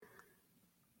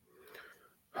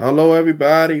Hello,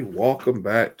 everybody. Welcome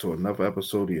back to another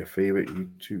episode of your favorite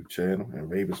YouTube channel and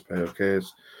Ravens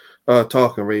podcast.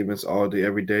 Talking Ravens all day,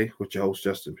 every day with your host,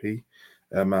 Justin P.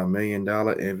 And my $1 million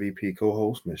MVP co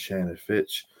host, Miss Shannon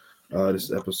Fitch. This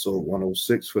is episode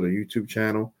 106 for the YouTube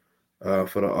channel.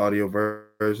 For the audio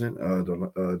version,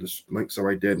 the links are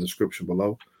right there in the description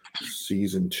below.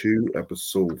 Season 2,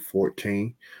 episode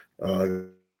 14. Like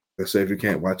I said, if you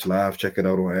can't watch live, check it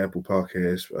out on Apple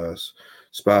Podcasts,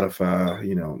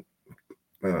 Spotify,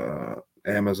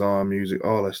 Amazon Music,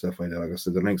 all that stuff like that. Like I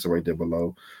said, the links are right there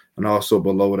below. And also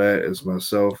below that is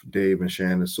myself, Dave, and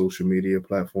Shannon's social media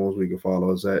platforms where you can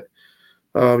follow us at.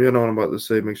 You know what I'm about to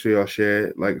say. Make sure y'all share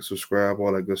it, like, subscribe,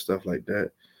 all that good stuff like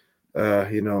that.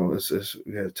 It's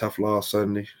we had a tough loss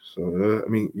Sunday. So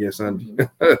Sunday.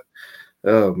 Mhm.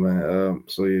 Oh man.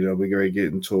 So we gonna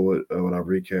get into it with our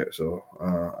recap. So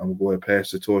I'm gonna go ahead and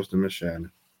pass the torch to Miss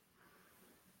Shannon.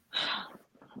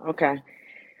 Okay.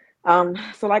 So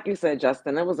like you said,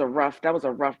 Justin, that was a rough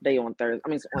day on Thursday. I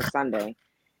mean, on Sunday.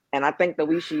 And I think that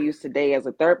we should use today as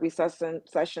a therapy session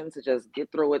to just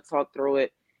get through it, talk through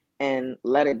it, and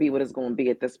let it be what it's going to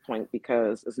be at this point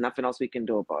because there's nothing else we can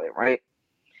do about it, right?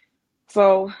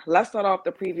 So let's start off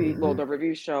the Hmm.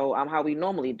 review show, how we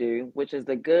normally do, which is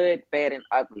the good, bad, and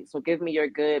ugly. So give me your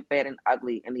good, bad, and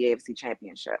ugly in the AFC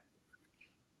Championship.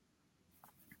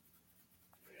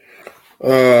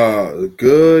 The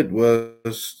good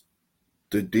was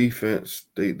the defense.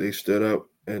 They stood up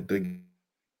and they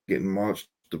getting marched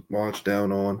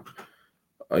down on.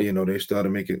 They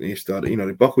started making they started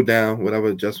they buckled down. Whatever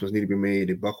adjustments need to be made,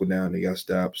 they buckled down. They got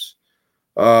stops.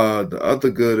 The other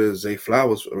good is Zay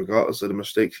Flowers. Regardless of the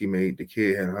mistakes he made, the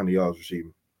kid had 100 yards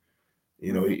receiving.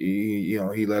 Hmm. He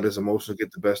let his emotions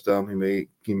get the best of him.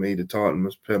 He made the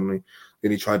taunting penalty.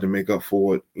 Then he tried to make up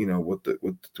for it. With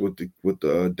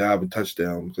the diving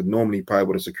touchdown. Because normally he probably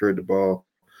would have secured the ball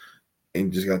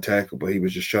and just got tackled, but he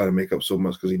was just trying to make up so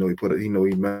much because he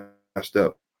messed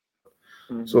up.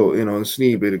 So and Hmm.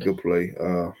 Snead made a good play.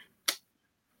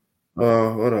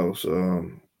 What else?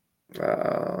 And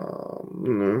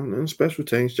special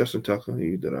teams, Justin Tucker,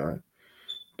 he did all right.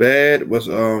 Bad was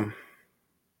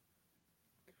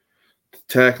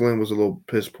tackling was a little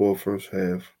piss poor first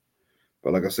half,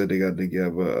 but like I said, they got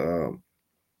together.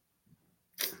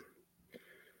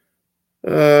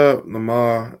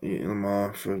 Lamar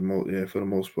for the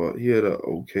most part, he had an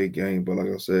okay game, but like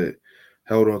I said,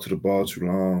 held on to the ball too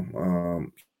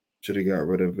long. Should have got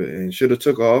rid of it and should have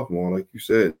took off more, like you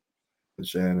said,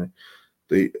 Shannon.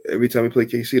 Every time we play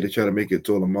KC, they try to make it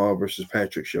to a Lamar versus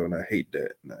Patrick show, and I hate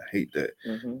that. And I hate that.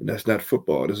 And that's not Hmm.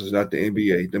 football. This is not the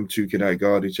NBA. Them two cannot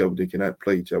guard each other. They cannot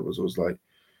play each other. So it's like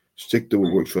stick to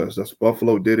what works for us. That's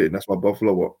Buffalo did it, and that's why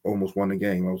Buffalo almost won the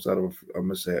game outside of a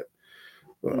mishap.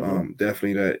 But Hmm.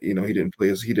 definitely that he didn't play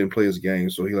his game,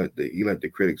 so he let the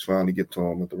critics finally get to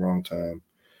him at the wrong time.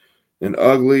 And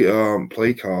ugly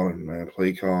play calling, man,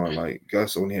 play calling. Like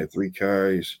Gus only had 3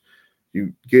 carries.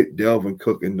 You get Delvin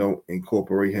Cook and don't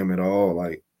incorporate him at all.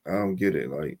 Like I don't get it.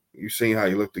 Like you seen how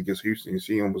he looked against Houston. You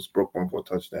see he almost broke one for a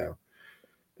touchdown.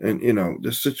 And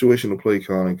this situational play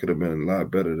calling could have been a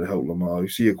lot better to help Lamar. You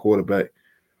see a quarterback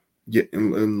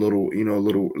getting a little,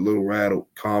 little rattled,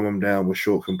 calm him down with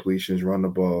short completions, run the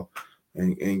ball,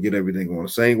 and get everything going. The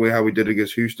same way how we did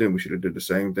against Houston, we should have did the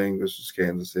same thing versus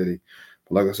Kansas City.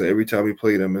 But like I said, every time we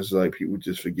play them, it's like people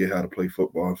just forget how to play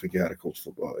football and forget how to coach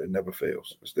football. It never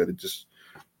fails. Instead of just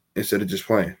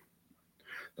playing.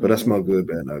 So that's Hmm. my good,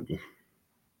 bad, and ugly.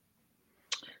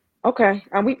 Okay,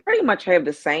 we pretty much have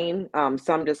the same,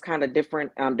 some just kind of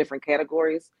different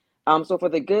categories. So for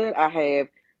the good, I have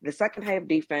the second half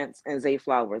defense and Zay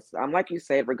Flowers. Like you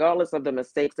said, regardless of the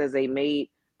mistakes that they made,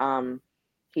 um,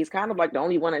 he's kind of like the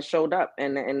only one that showed up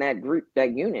in that group,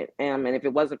 that unit. And if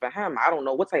it wasn't for him, I don't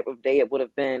know what type of day it would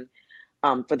have been,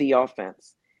 for the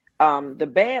offense.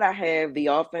 The bad, I have the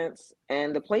offense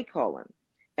and the play calling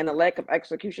and the lack of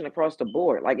execution across the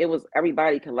board. Like it was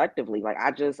everybody collectively. Like I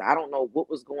don't know what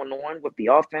was going on with the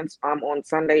offense on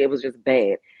Sunday. It was just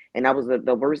bad. And that was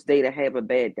the worst day to have a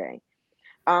bad day.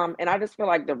 And I just feel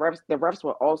like the refs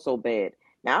were also bad.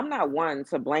 Now I'm not one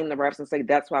to blame the refs and say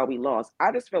that's why we lost.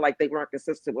 I just feel like they weren't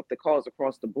consistent with the calls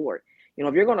across the board.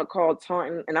 If you're gonna call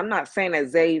taunting, and I'm not saying that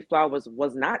Zay Flowers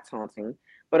was not taunting,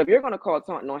 but if you're gonna call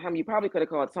taunting on him, you probably could have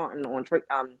called taunting on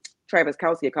Travis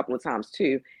Kelsey a couple of times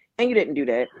too, and you didn't do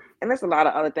that. And there's a lot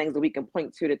of other things that we can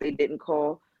point to that they didn't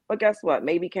call. But guess what?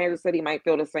 Maybe Kansas City might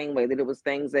feel the same way, that it was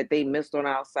things that they missed on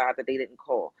our side that they didn't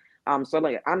call. So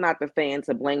like I'm not the fan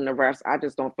to blame the refs. I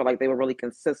just don't feel like they were really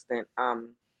consistent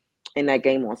in that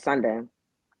game on Sunday.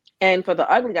 And for the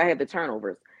ugly, I had the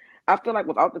turnovers. I feel like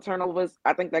without the turnovers,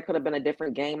 I think that could have been a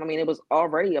different game. I mean, it was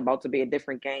already about to be a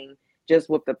different game just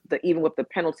with the even with the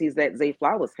penalties that Zay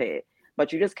Flowers had.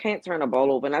 But you just can't turn the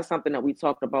ball over, and that's something that we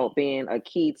talked about being a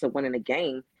key to winning a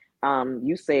game.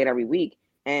 You say it every week,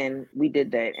 and we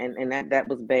did that, and that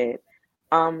was bad.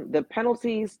 The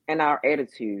penalties and our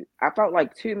attitude. I felt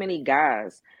like too many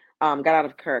guys got out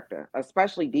of character,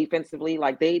 especially defensively.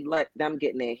 Like they let them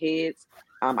get in their heads.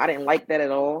 I didn't like that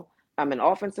at all. And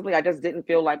offensively, I just didn't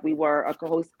feel like we were a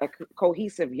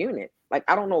cohesive unit. Like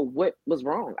I don't know what was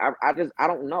wrong. I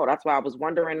don't know. That's why I was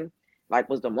wondering. Like,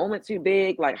 was the moment too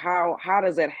big? Like, how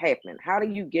does that happen? How do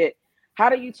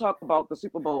you talk about the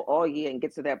Super Bowl all year and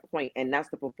get to that point, and that's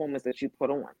the performance that you put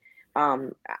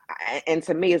on? And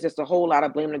to me, it's just a whole lot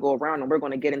of blame to go around, and we're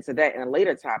going to get into that in a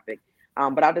later topic.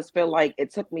 But I just feel like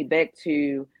it took me back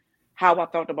to how I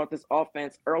felt about this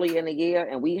offense early in the year,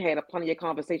 and we had a plenty of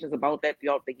conversations about that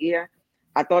throughout the year.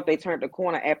 I thought they turned the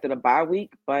corner after the bye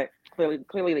week, but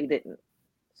clearly they didn't.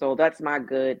 So that's my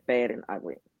good, bad, and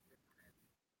ugly.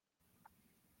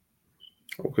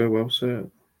 Okay, well said.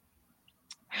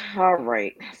 All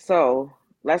right, so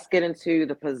let's get into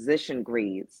the position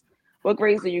grades. What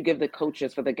grades do you give the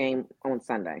coaches for the game on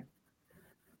Sunday?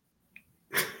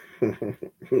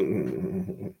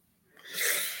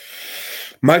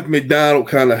 Mike McDonald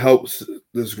kind of helps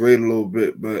this grade a little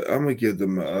bit, but I'm gonna give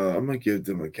them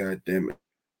a goddamn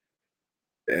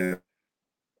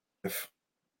F.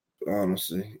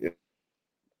 Honestly,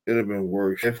 it'd have been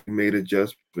worse if we made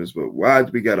adjustments. But why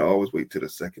do we gotta always wait to the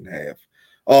second half,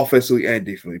 offensively and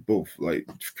defensively, both? Like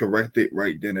correct it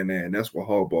right then and there, and that's what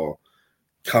Harbaugh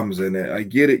comes in at. I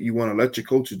get it. You want to let your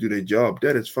coaches do their job.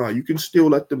 That is fine. You can still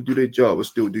let them do their job and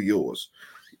still do yours.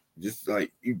 Just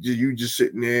like you just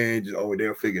sitting there and just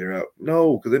they'll figure it out.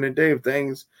 No, because in the day if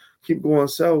things keep going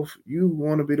south, you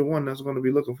want to be the one that's going to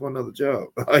be looking for another job.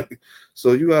 Like,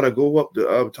 so you got to go up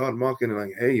to Todd Markin and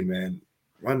like, hey man,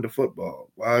 run the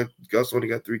football. Why Gus only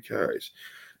got 3 carries?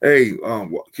 Hey,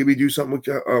 can we do something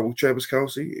with Travis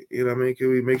Kelsey? You know what I mean?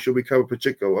 Can we make sure we cover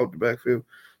Pacheco out the backfield?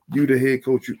 You the head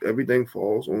coach, everything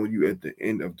falls on you at the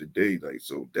end of the day. Like,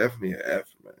 so definitely an F,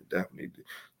 man. Definitely.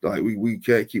 Like we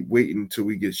can't keep waiting until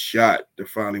we get shot to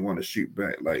finally want to shoot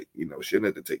back. Like, shouldn't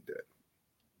have to take that.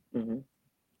 Hmm.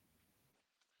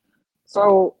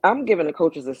 So I'm giving the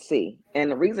coaches a C,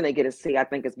 and the reason they get a C, I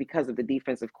think, is because of the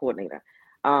defensive coordinator.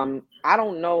 I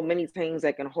don't know many teams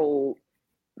that can hold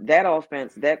that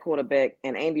offense, that quarterback,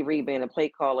 and Andy Reid being a play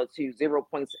caller to 0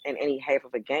 points in any half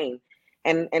of a game,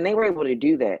 and they were able to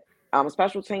do that.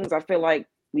 Special teams, I feel like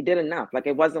we did enough. Like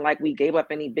it wasn't like we gave up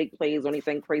any big plays or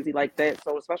anything crazy like that.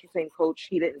 So the special team coach,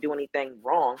 he didn't do anything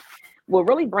wrong. What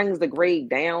really brings the grade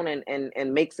down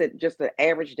and makes it just an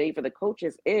average day for the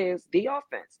coaches is the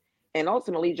offense and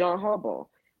ultimately John Harbaugh.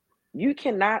 You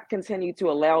cannot continue to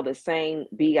allow the same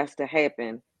BS to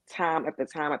happen time after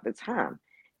time after time.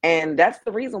 And that's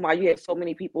the reason why you have so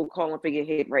many people calling for your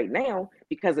head right now,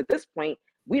 because at this point,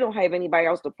 we don't have anybody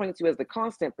else to point to as the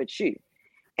constant but you.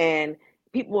 And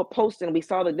people were posting, we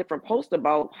saw the different posts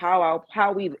about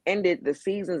how we've ended the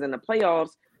seasons and the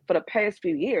playoffs for the past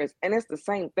few years. And it's the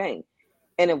same thing.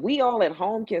 And if we all at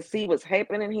home can see what's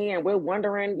happening here and we're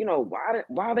wondering, why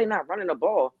are they not running the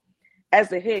ball? As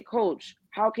the head coach,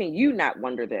 how can you not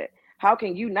wonder that? How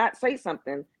can you not say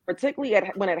something, particularly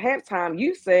when at halftime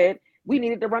you said we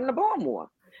needed to run the ball more?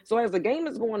 So as the game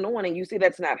is going on and you see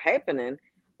that's not happening,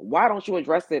 why don't you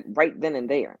address it right then and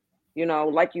there?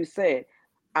 Like you said,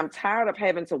 I'm tired of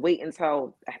having to wait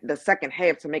until the second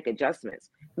half to make adjustments.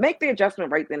 Make the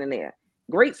adjustment right then and there.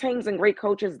 Great teams and great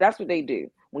coaches, that's what they do.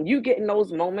 When you get in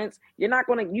those moments, you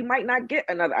might not get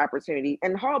another opportunity.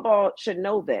 And Harbaugh should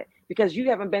know that because you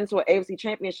haven't been to an AFC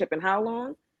championship in how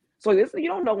long? So you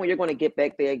don't know when you're going to get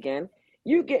back there again.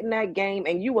 You get in that game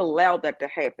and you allow that to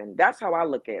happen. That's how I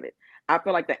look at it. I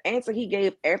feel like the answer he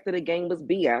gave after the game was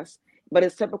BS, but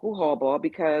it's typical Harbaugh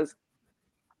because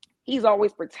he's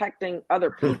always protecting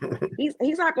other people.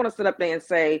 He's not going to sit up there and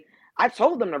say, I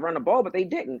told them to run the ball, but they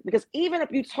didn't. Because even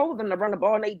if you told them to run the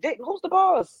ball and they didn't, who's the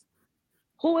boss?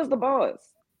 Who is the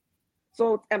boss?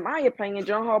 So, in my opinion,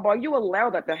 John Harbaugh, you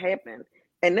allow that to happen.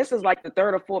 And this is like the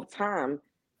third or fourth time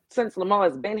since Lamar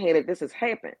has been here that this has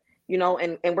happened.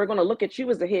 And we're going to look at you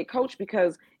as the head coach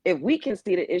because if we can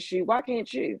see the issue, why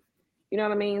can't you? You know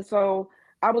what I mean? So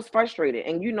I was frustrated.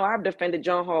 And I've defended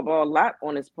John Harbaugh a lot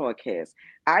on this podcast.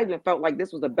 I even felt like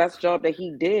this was the best job that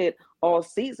he did all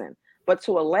season. But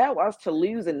to allow us to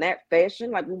lose in that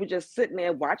fashion, like we were just sitting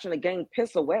there watching the game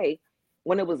piss away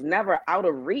when it was never out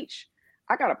of reach,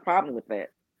 I got a problem with that.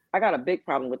 I got a big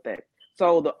problem with that.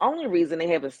 So the only reason they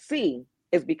have a C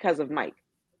is because of Mike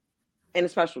and the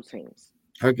special teams.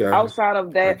 I got you. Outside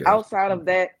of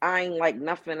that, I ain't like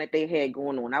nothing that they had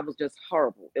going on. That was just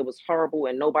horrible. It was horrible,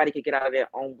 and nobody could get out of their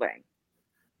own way.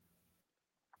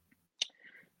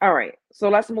 All right, so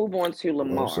let's move on to Well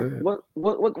Lamar. said.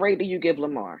 What grade do you give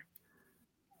Lamar?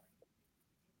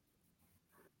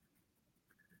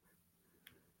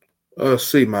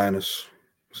 C minus,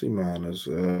 C minus.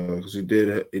 Because he did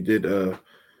have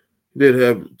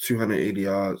 280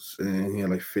 yards and he had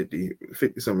like 50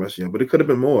 some rushing yards, but it could have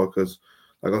been more because,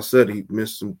 like I said, he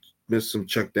missed some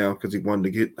check down because he wanted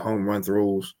to get home run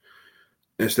throws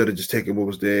instead of just taking what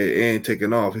was there and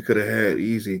taking off. He could have had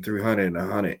easy 300 and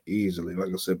 100 easily,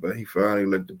 like I said, but he finally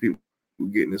let the people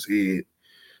get in his head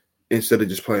instead of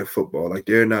just playing football. Like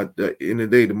they're not the end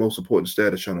of the day. The most important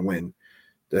stat is trying to win.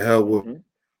 The hell with Hmm.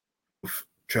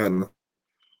 trying to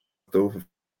throw for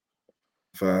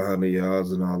 500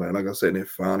 yards and all that. Like I said, they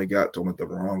finally got to him at the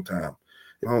wrong time.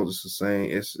 If Mahomes is the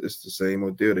same, it's the same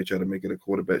old deal. They try to make it a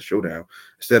quarterback showdown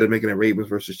instead of making it Ravens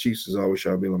versus Chiefs. Is always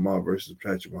trying to be Lamar versus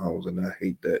Patrick Mahomes, and I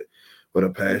hate that with a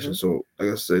passion. So, like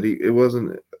I said, Hmm. it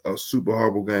wasn't a super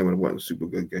horrible game, and it wasn't a super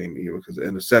good game either because the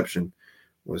interception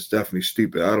was definitely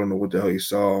stupid. I don't know what the hell he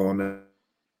saw on there.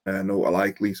 I know I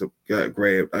like Lisa got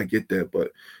grabbed. I get that,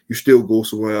 but you still go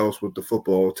somewhere else with the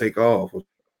football, take off, or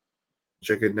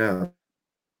check it down.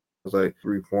 It's like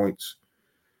 3 points.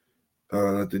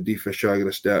 Let the defense try to get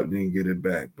a stop, then you get it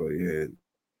back. But yeah,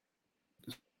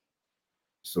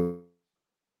 so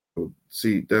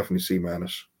see, definitely C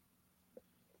minus.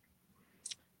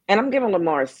 And I'm giving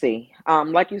Lamar a C.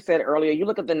 Like you said earlier, you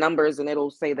look at the numbers and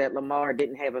it'll say that Lamar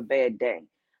didn't have a bad day.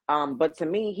 But to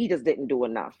me, he just didn't do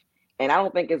enough. And I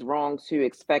don't think it's wrong to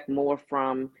expect more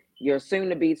from your soon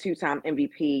to be two-time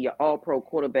MVP, your all pro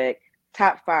quarterback,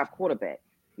 top five quarterback.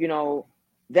 You know,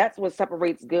 that's what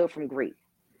separates good from great.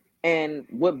 And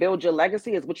what builds your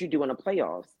legacy is what you do in the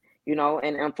playoffs.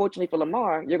 And unfortunately for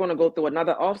Lamar, you're going to go through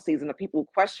another offseason of people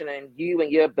questioning you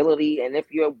and your ability and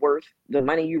if you're worth the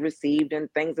money you received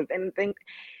and things of anything.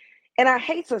 And I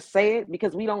hate to say it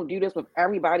because we don't do this with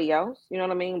everybody else, you know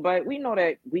what I mean? But we know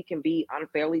that we can be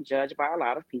unfairly judged by a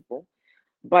lot of people.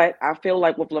 But I feel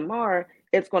like with Lamar,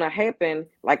 it's going to happen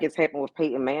like it's happened with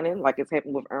Peyton Manning, like it's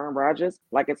happened with Aaron Rodgers,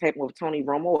 like it's happened with Tony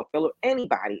Romo or Philip,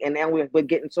 anybody. And now we're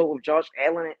getting to it with Josh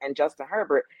Allen and Justin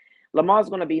Herbert. Lamar's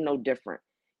going to be no different.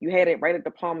 You had it right at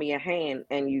the palm of your hand,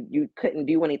 and you couldn't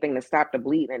do anything to stop the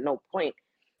bleeding at no point.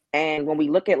 And when we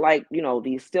look at like,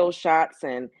 these still shots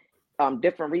and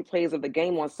different replays of the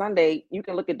game on Sunday, you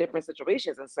can look at different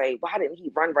situations and say, why didn't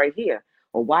he run right here?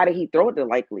 Or why did he throw it to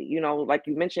Likely? Like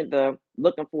you mentioned, the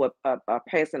looking for a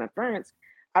pass interference.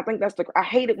 I think I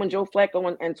hate it when Joe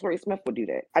Flacco and Torrey Smith would do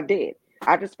that. I did.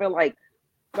 I just feel like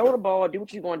throw the ball, do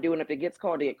what you're going to do, and if it gets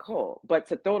called, it get called. But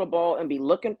to throw the ball and be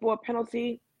looking for a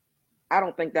penalty, I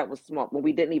don't think that was smart when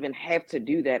we didn't even have to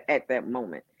do that at that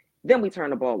moment. Then we turn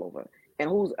the ball over.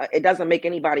 And it doesn't make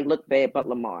anybody look bad but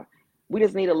Lamar. We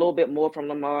just need a little bit more from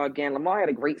Lamar again. Lamar had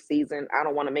a great season. I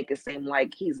don't want to make it seem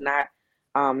like he's not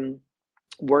um,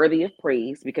 worthy of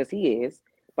praise because he is,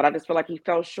 but I just feel like he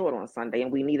fell short on Sunday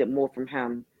and we needed more from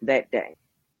him that day.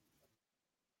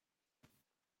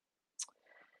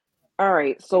 All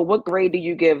right. So what grade do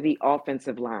you give the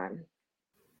offensive line?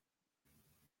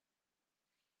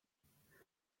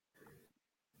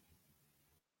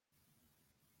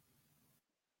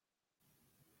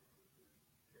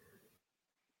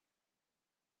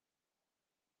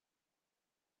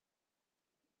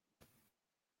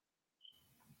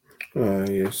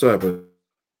 Yeah, sorry about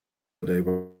that,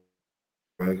 bro.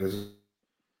 Because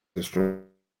it's a string,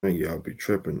 y'all be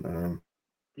tripping.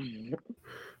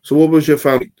 So what was your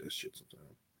final this shit sometime?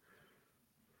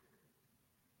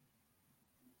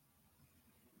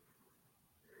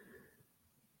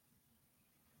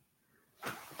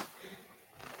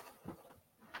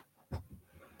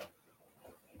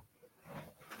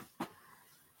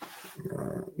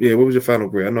 Yeah, what was your final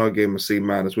grade? I know I gave him a C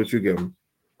minus. What you give him?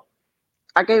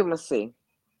 I gave him a C.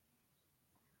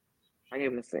 I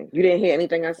gave him a C. You didn't hear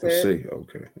anything I A said? C.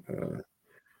 Okay.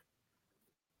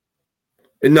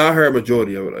 And no, I heard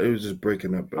majority of it. It was just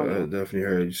breaking up. Oh I yeah. definitely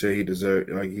heard you say he deserved,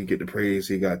 like he get the praise.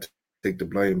 He got to take the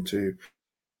blame too,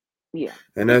 Yeah.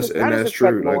 and that's I true. just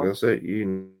Like I expect said,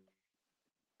 more.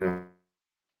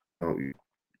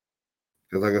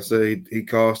 because like I said, he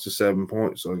cost the 7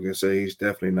 points. So like I said, he's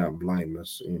definitely not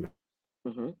blameless. And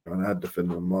I defend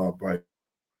Hmm. Lamar probably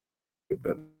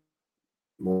better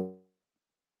more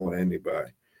than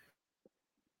anybody.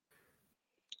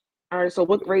 All right. So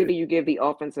what But grade do yeah. you give the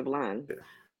offensive line?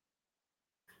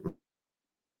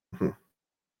 Mhm.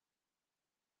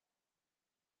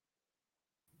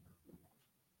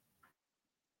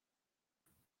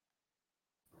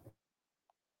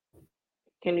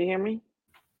 Can you hear me?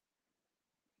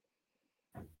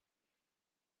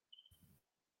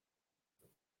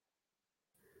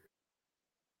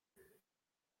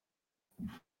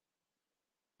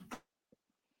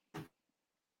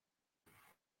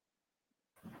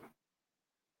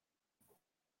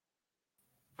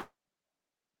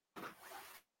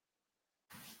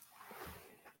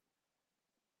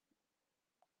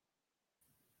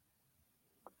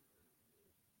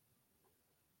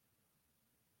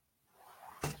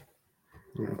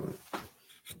 All right.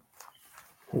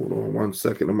 Hold on 1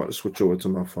 second. I'm about to switch over to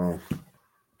my phone.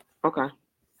 Okay.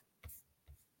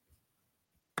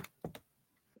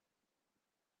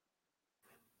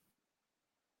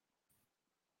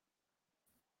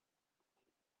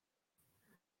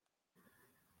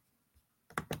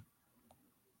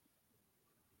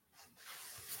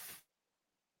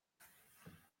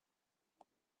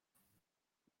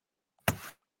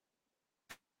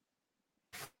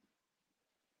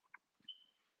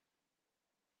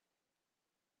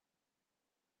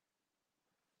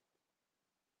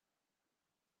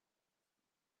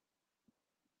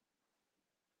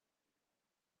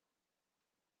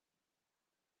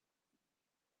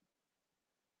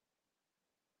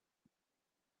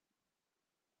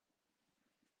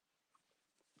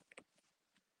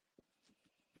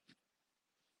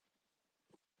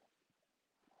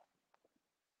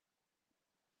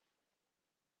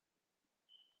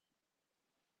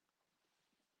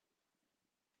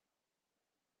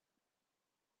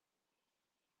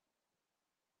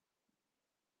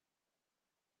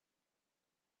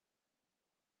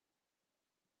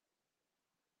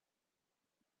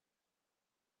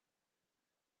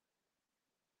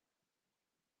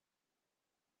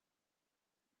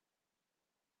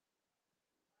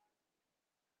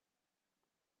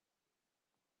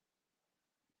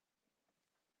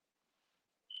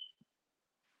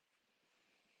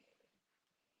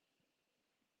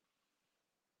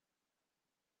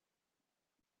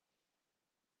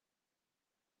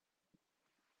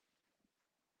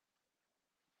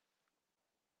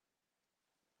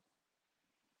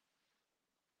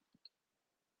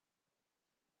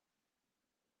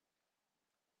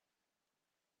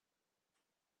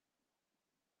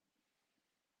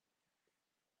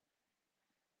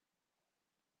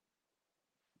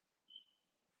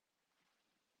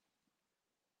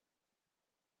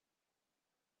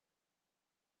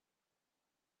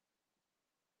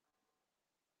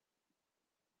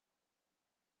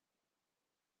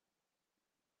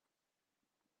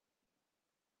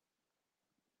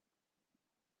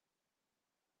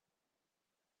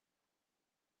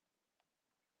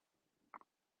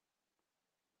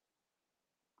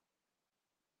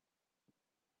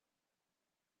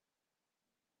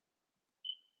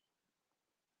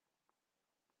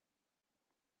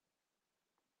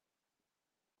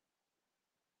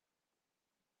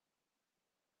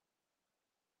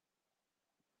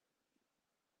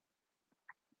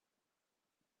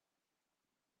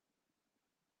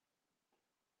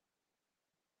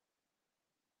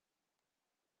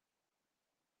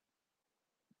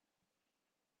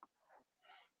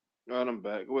 All right, I'm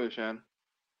back. Go ahead, Shannon.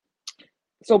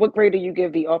 So, what grade do you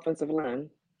give the offensive line?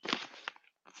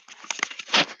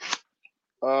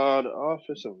 The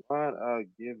offensive line, I'll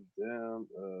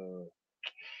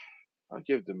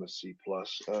give them a C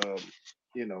plus.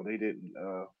 They didn't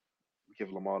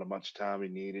give Lamar the much time he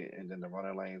needed, and then the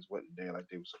running lanes wasn't there like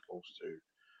they were supposed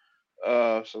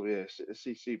to. So yeah,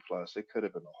 C plus. It could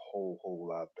have been a whole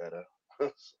lot better.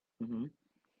 Hmm.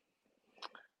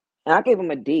 And I gave them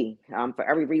a D for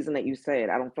every reason that you said.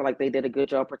 I don't feel like they did a good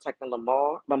job protecting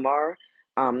Lamar.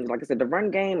 Like I said, the run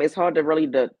game, it's hard to really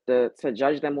to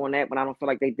judge them on that, but I don't feel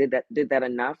like they did that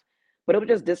enough. But it was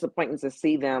just disappointing to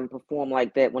see them perform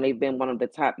like that when they've been one of the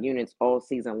top units all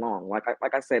season long. Like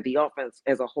I said, the offense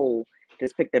as a whole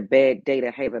just picked a bad day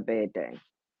to have a bad day.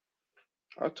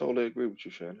 I totally agree with you,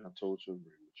 Shannon. I totally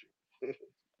agree with you.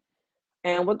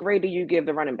 And what grade do you give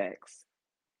the running backs?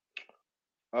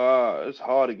 It's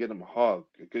hard to get them a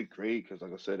good grade because,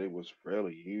 like I said, it was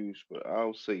rarely used. But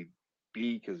I'll say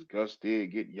B because Gus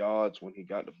did get yards when he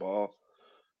got the ball.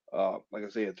 Like I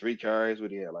said, 3 carries,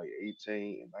 but he had like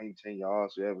 18 and 19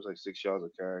 yards. So yeah, it was like 6 yards a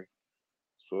carry.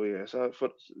 So yeah, so for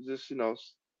just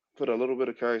for the little bit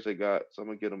of carries they got, so I'm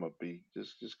gonna get them a B.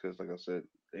 Just because, like I said,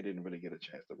 they didn't really get a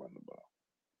chance to run the ball.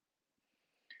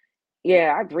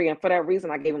 Yeah, I agree. And for that reason,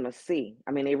 I gave them a C.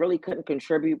 I mean, they really couldn't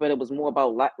contribute, but it was more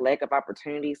about lack of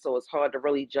opportunity. So it's hard to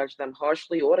really judge them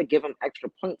harshly or to give them extra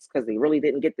points because they really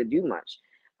didn't get to do much.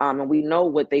 And we know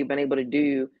what they've been able to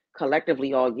do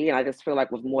collectively all year. I just feel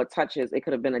like with more touches, it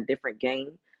could have been a different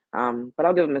game. But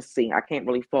I'll give them a C. I can't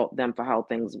really fault them for how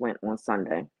things went on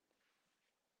Sunday.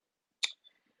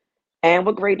 And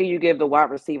what grade do you give the wide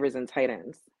receivers and tight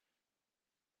ends?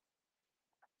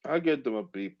 I give them a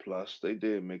B plus. They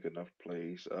did make enough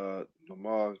plays.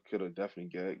 Lamar could have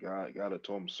definitely got it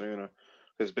to him sooner,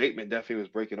 because Bateman definitely was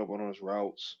breaking up on those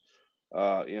routes.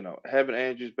 Having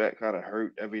Andrews back kind of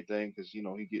hurt everything because he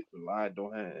get relied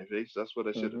on him. That's what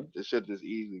Hmm. they should just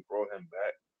easily brought him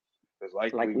back because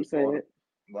Like likely we was doing said.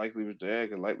 likely was there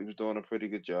because likely was doing a pretty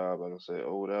good job. Like I said,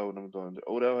 Odell and them doing.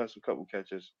 Odell has a couple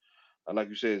catches. And like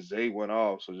you said, Zay went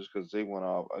off. So just because Zay went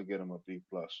off, I get him a B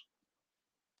plus.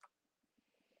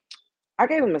 I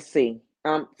gave him a C.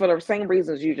 For the same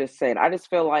reasons you just said. I just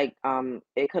feel like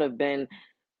it could have been,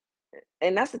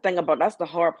 and that's the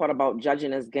hard part about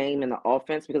judging this game and the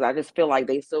offense because I just feel like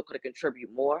they still could have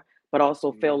contributed more, but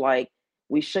also Hmm. feel like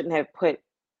we shouldn't have put.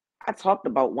 I talked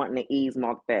about wanting to ease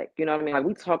Mark back. You know what I mean? Like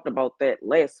we talked about that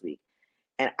last week,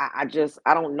 and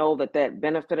I don't know that that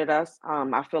benefited us.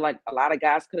 I feel like a lot of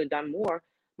guys could have done more,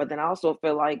 but then I also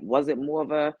feel like was it more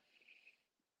of a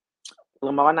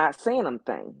Lamar not saying them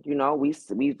thing? You know, we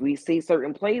see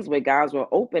certain plays where guys were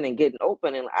open and getting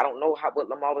open, and I don't know how what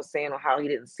Lamar was saying or how he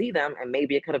didn't see them, and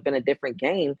maybe it could have been a different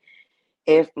game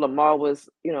if Lamar was,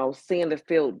 seeing the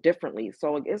field differently.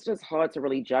 So it's just hard to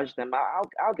really judge them.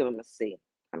 I'll give him a C.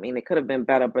 I mean, it could have been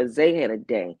better, but Zay had a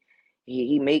day.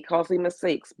 He made costly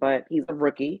mistakes, but he's a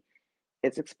rookie.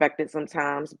 It's expected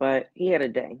sometimes, but he had a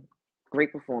day.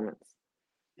 Great performance.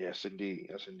 Yes, indeed.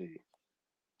 Yes, indeed.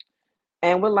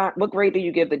 And what grade do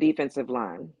you give the defensive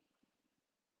line?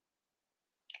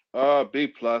 B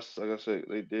plus. Like I said,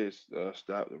 they did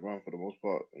stop the run for the most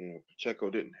part. Pacheco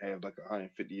didn't have like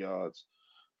 150 yards,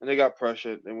 and they got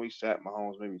pressured. Then we sat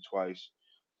Mahomes maybe twice.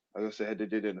 Like I said, had they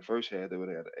did it in the first half, they would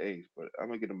have had an A. But I'm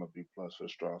gonna give them a B plus for a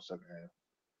strong second half.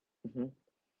 Hmm.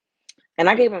 And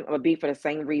I gave them a B for the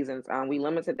same reasons. We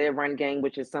limited their run game,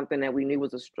 which is something that we knew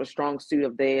was a strong suit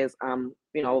of theirs.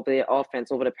 Their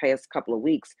offense over the past couple of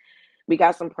weeks. We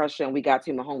got some pressure and we got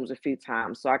to Mahomes a few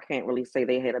times. So I can't really say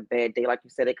they had a bad day. Like you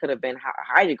said, it could have been a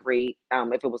higher grade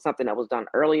if it was something that was done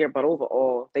earlier. But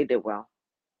overall, they did well.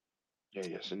 Yeah,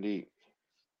 yes, indeed.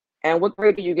 And what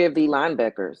grade do you give the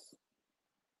linebackers?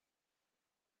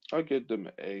 I'll give them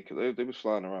an A because they was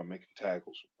flying around making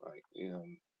tackles, like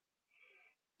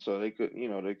so they could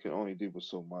only do with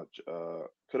so much.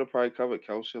 Could have probably covered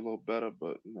Kelsey a little better,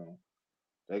 but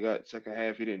they got second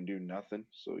half he didn't do nothing.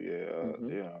 So yeah, Hmm.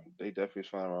 they definitely was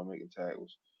flying around making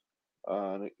tackles.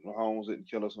 Mahomes didn't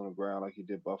kill us on the ground like he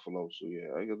did Buffalo. So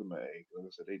yeah, I give them an A. Like I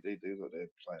said, they was out there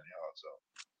playing their hearts out.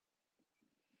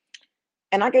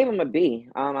 And I gave them a B.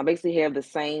 I basically have the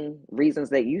same reasons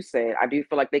that you said. I do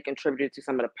feel like they contributed to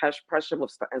some of the pressure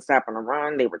with and stopping the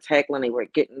run. They were tackling, they were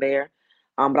getting there.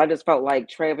 But I just felt like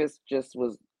Travis just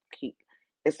was. He,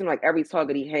 it seemed like every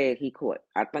target he had, he caught.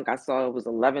 I think I saw it was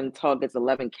 11 targets,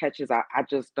 11 catches. I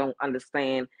just don't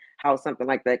understand how something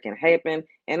like that can happen.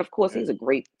 And of course, Yeah. he's a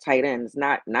great tight end. It's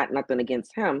not nothing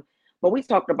against him. But we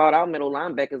talked about our middle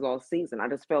linebackers all season. I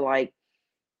just feel like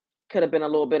could have been a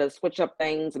little bit of switch up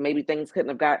things, and maybe things couldn't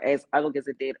have got as ugly as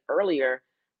it did earlier.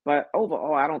 But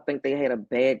overall, I don't think they had a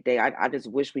bad day. I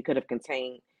just wish we could have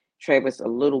contained Travis a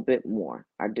little bit more.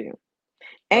 I do.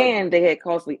 I agree. And they had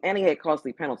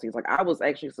costly penalties. Like I was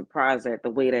actually surprised at the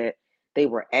way that they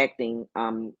were acting,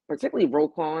 particularly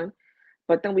Roquan.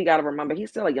 But then we got to remember he's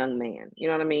still a young man. You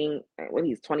know what I mean? When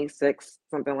he's 26,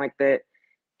 something like that.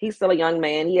 He's still a young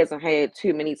man. He hasn't had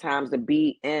too many times to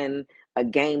be in a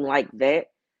game like that.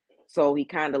 So he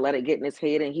kind of let it get in his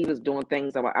head, and he was doing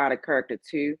things that were out of character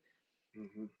too.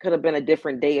 Hmm. Could have been a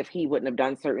different day if he wouldn't have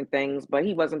done certain things, but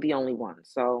he wasn't the only one.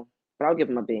 So, but I'll give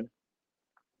him a B.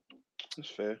 That's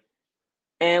fair.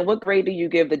 And what grade do you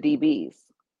give the DBs?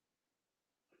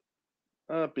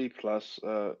 B plus.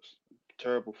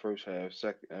 Terrible first half.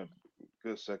 Second,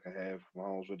 good second half.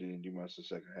 Mahomes really didn't do much the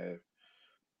second half.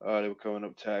 They were coming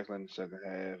up tackling the second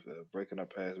half, breaking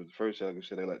up passes. But the first half, like I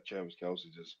said, they let Travis Kelsey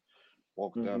just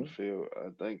walk down the Hmm. field. I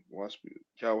think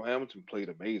Cal Hamilton played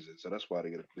amazing, so that's why they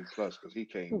get a B plus because he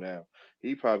came down.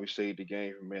 He probably saved the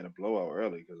game from being a blowout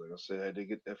early because, like I said, had they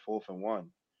get that 4th and 1,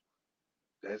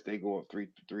 as they go up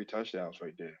three touchdowns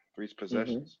right there, three Hmm.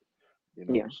 possessions.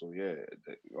 Yeah, So yeah,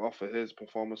 off of his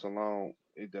performance alone,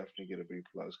 it definitely get a B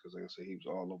plus because, like I said, he was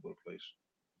all over the place.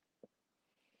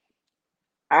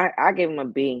 I gave him a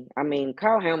B. I mean,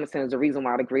 Kyle Hamilton is the reason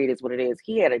why the grade is what it is.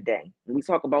 He had a day. We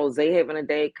talk about Zay having a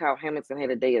day. Kyle Hamilton had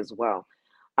a day as well.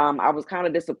 I was kind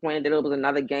of disappointed that it was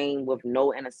another game with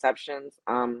no interceptions.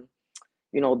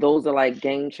 Those are like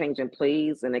game changing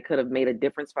plays, and it could have made a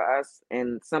difference for us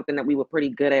and something that we were pretty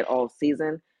good at all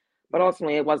season. But Yeah.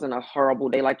 ultimately, it wasn't a horrible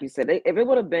day, like you said. If it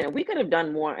would have been, if we could have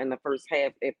done more in the first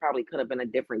half, it probably could have been a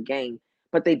different game.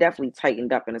 but they definitely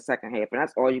tightened up in the second half, and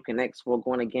that's all you can ask for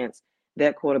going against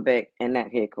that quarterback and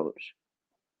that head coach.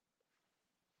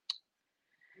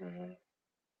 Mhm.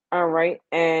 All right,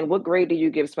 and what grade do you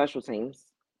give special teams?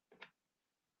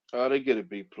 They get a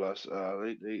B plus.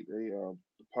 The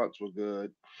punts were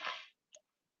good.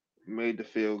 Made the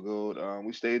field goal.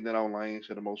 We stayed in our lanes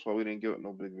for the most part. We didn't give up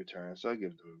no big returns, so I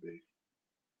give them a B.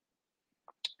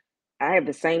 I have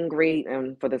the same grade,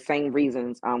 and for the same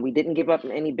reasons. We didn't give up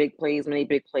any big plays, many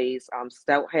big plays.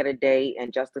 Stout had a day,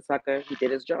 and Justice Tucker, he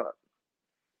did his job.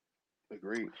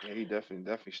 Agreed. Yeah, he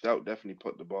definitely Stout definitely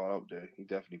put the ball out there. He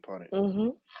definitely punted. Hmm.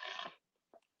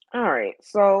 All right,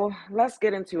 so let's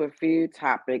get into a few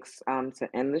topics to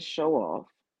end the show off.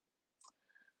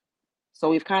 So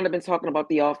we've kind of been talking about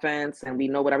the offense, and we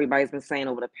know what everybody's been saying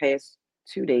over the past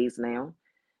 2 days now.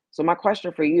 So my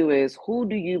question for you is, who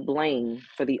do you blame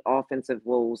for the offensive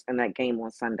woes in that game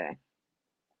on Sunday?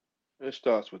 It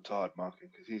starts with Todd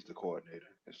Monken because he's the coordinator.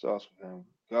 It starts with him.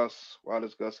 Gus, why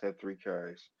does Gus have three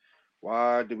carries?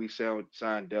 Why did we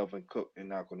sign Delvin Cook and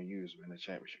not going to use him in the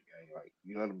championship game? Like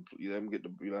you let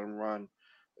him run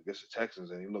against the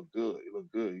Texans and he looked good. He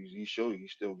looked good. He showed you he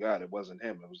still got it. It wasn't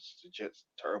him. It was the Jets'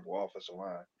 terrible offensive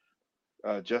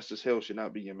line. Justice Hill should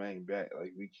not be your main back.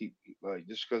 Like we keep like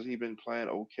just because he been playing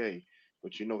okay,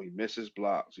 but he misses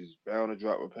blocks. He's bound to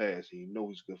drop a pass. He know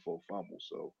he's good for a fumble.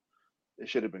 So it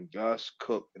should have been Gus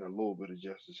Cook and a little bit of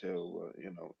Justice Hill.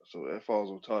 So that falls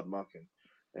on Todd Monken.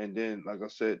 And then, like I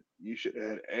said, you should have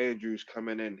had Andrews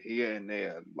coming in here and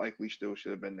there. Likely still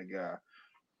should have been the guy.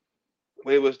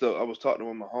 Where was the? I was talking to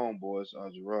one of my homeboys,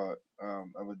 Gerard,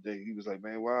 the other day. He was like,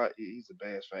 "Man, why?" He's a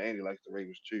Bears fan. And he likes the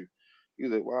Ravens too. He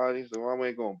was like, "Why?" He said, "Why we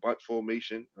ain't going butt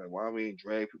formation? Like, why we ain't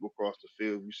drag people across the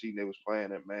field? You seen they was playing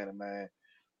that man to man.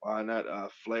 Why not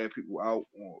flare people out?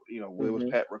 Or where was Hmm.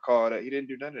 Pat Ricard at? He didn't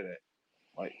do none of that.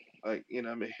 Like, I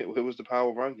mean, it was the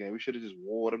power run game. We should have just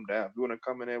wore them down. If you want to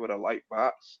come in there with a light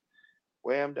box,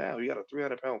 wear them down. You got a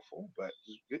 300-pound fullback.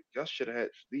 Gus should have had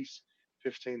at least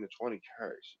 15 to 20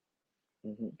 carries.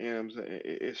 Hmm. You know what I'm saying?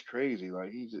 It's crazy.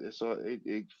 Like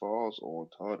it falls on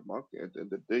Todd Monken. At the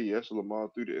end of the day, yes, Lamar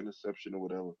threw the interception or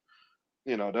whatever.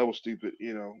 That was stupid.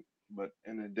 But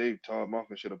in the day, Todd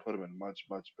Monken should have put him in much,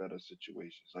 much better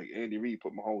situations. Like Andy Reid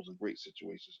put Mahomes in great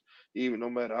situations. Even no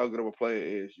matter how good of a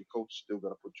player is, your coach still got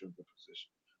to put you in good position.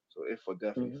 So it for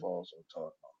definitely Hmm. falls on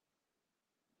Todd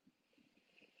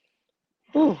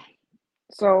Whew.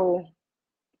 So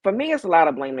for me, it's a lot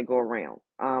of blame to go around.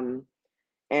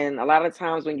 And a lot of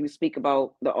times when you speak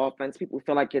about the offense, people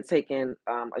feel like you're taking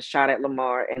a shot at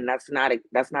Lamar, and that's not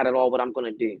at all what I'm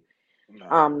going to do. Monken.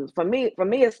 Nah, For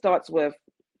me, it starts with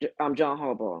John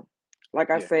Harbaugh. Like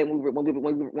I yeah, said,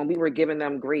 when we were giving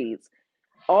them grades,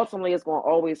 ultimately it's going to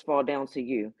always fall down to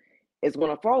you. It's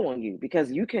going to fall on you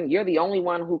because you're the only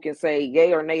one who can say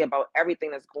yay or nay about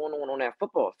everything that's going on that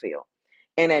football field.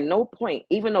 And at no point,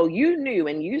 even though you knew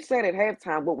and you said at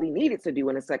halftime what we needed to do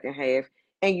in the second half,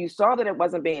 and you saw that it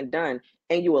wasn't being done,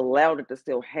 and you allowed it to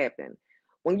still happen.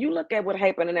 When you look at what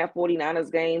happened in that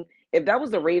 49ers game, if that was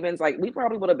the Ravens, like we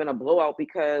probably would have been a blowout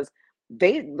because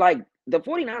they like the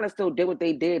 49ers still did what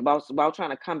they did while trying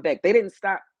to come back. They didn't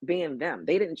stop being them.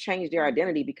 They didn't change their hmm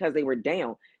identity because they were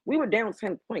down. We were down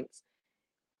 10 points.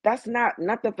 That's not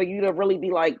nothing for you to really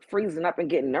be like freezing up and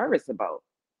getting nervous about.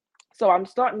 So I'm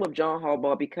starting with John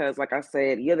Harbaugh because, like I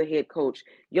said, you're the head coach.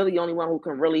 You're the only one who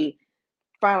can really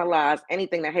finalize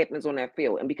anything that happens on that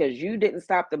field. And because you didn't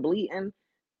stop the bleeding,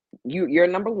 you're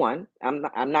number one. I'm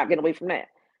not getting away from that.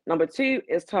 Number two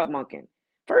is Todd Monken.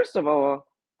 First of all,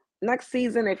 next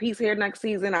season, if he's here next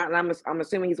season, I'm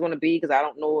assuming he's going to be because I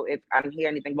don't know if I didn't hear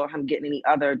anything about him getting any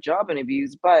other job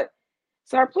interviews. But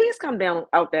sir, please come down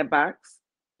out that box,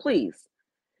 please,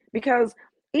 because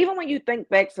even when you think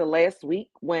back to last week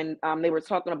when they were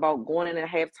talking about going in at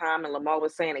halftime and Lamar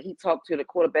was saying that he talked to the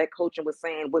quarterback coach and was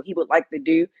saying what he would like to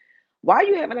do. Why are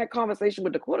you having that conversation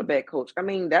with the quarterback coach? I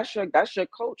mean, that's your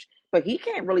coach, but he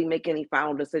can't really make any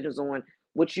final decisions on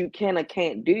what you can or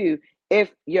can't do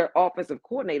if your offensive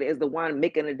coordinator is the one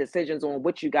making the decisions on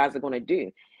what you guys are going to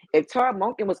do. If Todd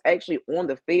Monken was actually on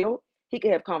the field, he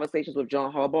could have conversations with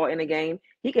John Harbaugh in the game.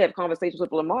 He could have conversations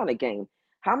with Lamar in the game.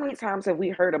 How many times have we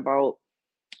heard about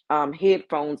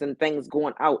headphones and things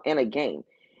going out in a game?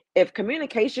 If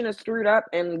communication is screwed up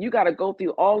and you got to go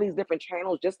through all these different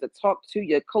channels just to talk to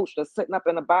your coach that's sitting up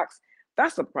in the box,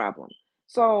 that's a problem.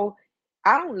 So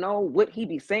I don't know what he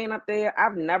be saying up there.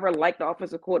 I've never liked the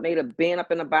offensive coordinator being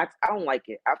up in the box. I don't like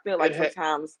it. I feel it like had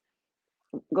sometimes,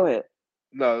 go ahead,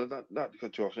 no, not to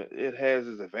cut you off. It has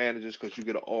its advantages because you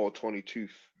get an all 22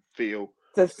 feel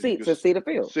to because you see can to see the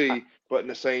field. see. But in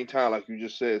the same time, like you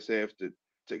just said, say if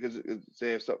because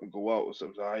say if something go out or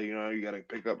something, so, you got to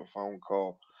pick up a phone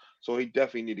call. So he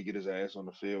definitely need to get his ass on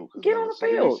the field because, Get like I on the said,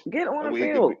 field. Get on the we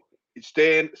could be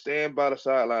field. stand by the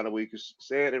sideline, and we could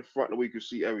stand in front, and we could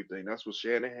see everything. That's what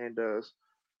Shanahan does.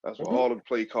 That's what Hmm all the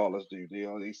play callers do.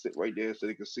 They sit right there so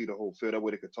they can see the whole field. That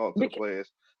way they can talk to the Because,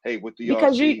 players. Hey, what do y'all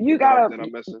because see? you That I'm gotta that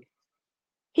I'm missing.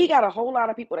 he got a whole lot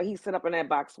of people that he sit up in that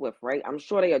box with, right? I'm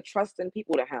sure they are trusting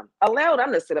people to him. Allow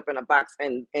them to sit up in a box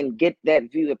and get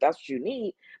that view if that's what you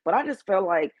need. But I just felt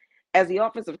like as the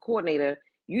offensive coordinator,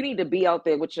 you need to be out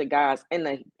there with your guys in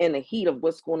the heat of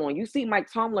what's going on. You see,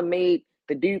 Mike Tomlin made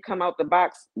the dude come out the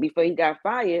box before he got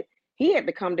fired. He had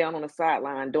to come down on the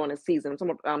sideline during the season.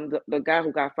 The guy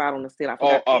who got fired on the state, I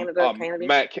Oh, forgot Canada.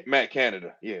 Matt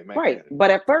Canada. Yeah, Matt Right. Canada. But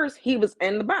at first he was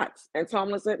in the box and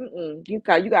Tomlin said, you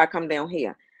gotta come down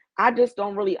here. I just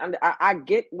don't really I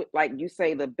get what, like you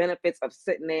say, the benefits of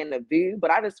sitting there in the view,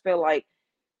 but I just feel like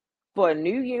for a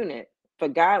new unit, for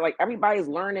guys like everybody's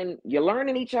learning, you're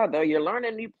learning each other, you're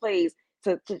learning new plays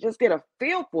to just get a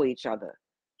feel for each other.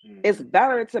 It's Hmm.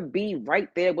 better to be right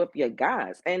there with your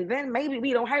guys. And then maybe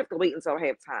we don't have to wait until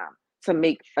halftime to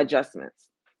make adjustments.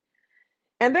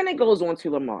 And then it goes on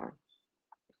to Lamar.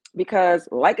 Because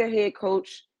like a head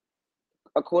coach,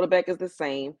 a quarterback is the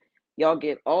same. Y'all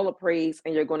get all the praise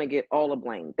and you're going to get all the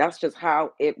blame. That's just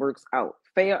how it works out.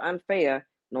 Fair, unfair,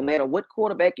 no matter what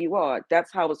quarterback you are,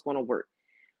 that's how it's going to work.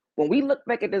 When we look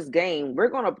back at this game, we're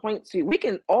going to point to, we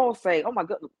can all say, oh my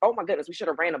goodness, we should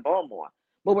have ran the ball more.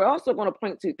 But we're also going to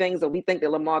point to things that we think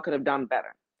that Lamar could have done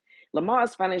better.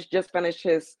 Lamar's just finished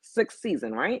his sixth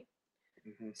season, right?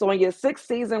 Hmm. So in your sixth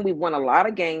season, we've won a lot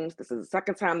of games. This is the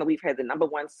second time that we've had the number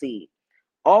one seed.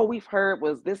 All we've heard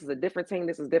was this is a different team,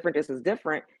 this is different, this is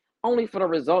different, only for the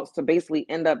results to basically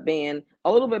end up being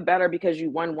a little bit better because you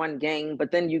won one game,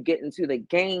 but then you get into the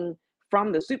game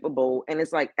from the Super Bowl and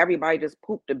it's like everybody just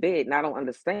pooped the bed, and I don't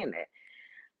understand that.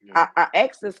 Yeah. I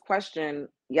asked this question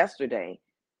yesterday,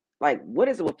 like, what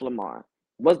is it with Lamar?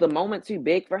 Was the moment too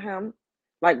big for him?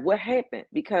 Like, what happened?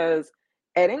 Because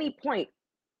at any point,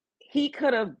 he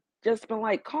could have just been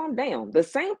like, calm down. The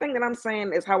same thing that I'm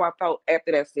saying is how I felt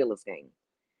after that Steelers game.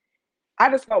 I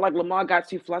just felt like Lamar got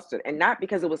too flustered, and not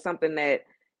because it was something that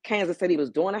Kansas City was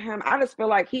doing to him. I just feel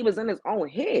like he was in his own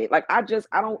head. Like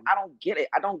Hmm. I don't get it.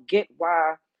 I don't get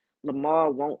why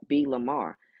Lamar won't be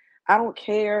Lamar. I don't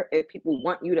care if people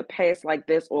want you to pass like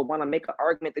this or want to make an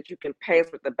argument that you can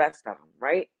pass with the best of them,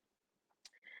 right?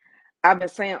 I've been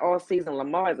saying all season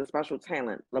Lamar is a special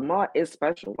talent. Lamar is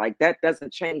special. Like that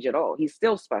doesn't change at all. He's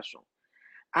still special.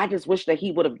 I just wish that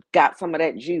he would have got some of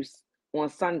that juice on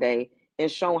Sunday and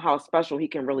shown how special he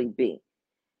can really be.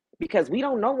 Because we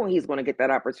don't know when he's going to get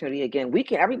that opportunity again.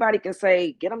 Everybody can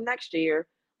say get him next year,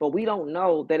 but we don't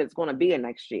know that it's going to be a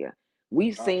next year.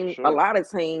 We've Oh, for seen a sure. lot of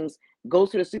teams go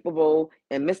to the Super Bowl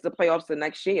and miss the playoffs the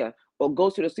next year, or go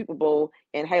to the Super Bowl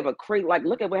and have a crazy, like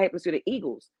look at what happens to the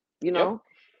Eagles, you Yep. know,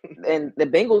 and the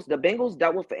Bengals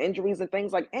dealt with the injuries and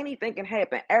things, like anything can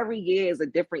happen. Every year is a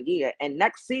different year, and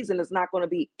next season is not going to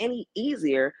be any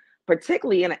easier,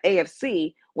 particularly in the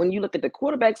AFC. When you look at the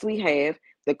quarterbacks we have,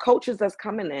 the coaches that's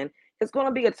coming in, it's going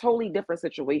to be a totally different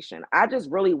situation. I just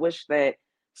really wish that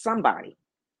somebody,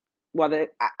 whether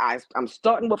I'm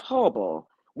starting with Harbaugh,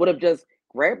 would have just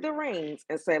grabbed the reins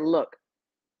and said, "Look,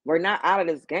 we're not out of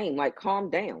this game. Like, calm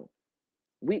down.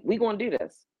 We going to do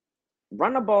this.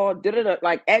 Run the ball, did it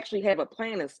like actually have a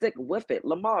plan and stick with it.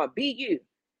 Lamar, be you.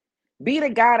 Be the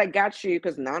guy that got you,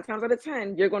 because 9 times out of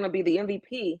 10, you're going to be the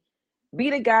MVP. Be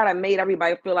the guy that made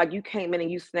everybody feel like you came in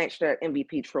and you snatched that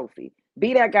MVP trophy.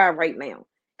 Be that guy right now.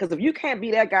 Because if you can't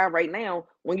be that guy right now,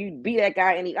 when you be that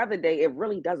guy any other day, it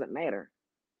really doesn't matter.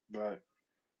 Right.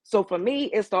 So for me,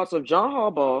 it starts with John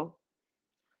Harbaugh,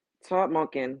 Todd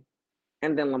Monken,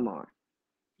 and then Lamar.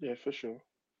 Yeah, for sure.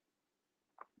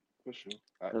 For sure.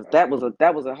 Because I that agree.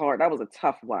 was a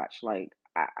tough watch. Like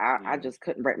I Yeah. just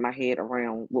couldn't wrap my head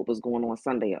around what was going on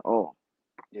Sunday at all.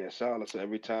 Yeah, Silas,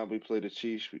 every time we play the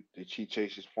Chiefs, the Chiefs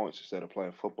chases points instead of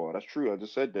playing football. That's true. I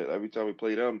just said that. Every time we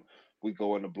play them, we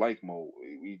go into blank mode.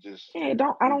 Yeah,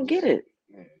 I We don't get just, it.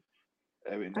 man,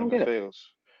 every I don't never get it.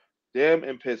 fails. Them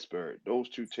and Pittsburgh, those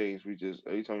two teams, we just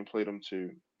every time we play them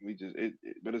two,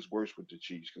 but it's worse with the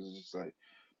Chiefs because it's just like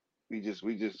we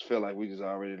just feel like we just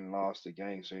already done lost the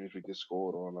game. Soon as we get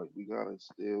scored on, like we gotta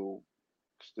still.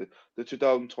 The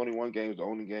 2021 game was the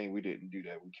only game we didn't do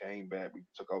that. We came back, we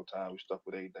took our time, we stuck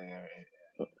with everything,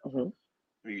 and Hmm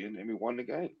we won the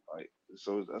game. Like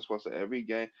so, that's why I say every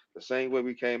game the same way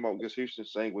we came out against Houston,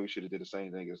 same way we should have did the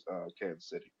same thing as Kansas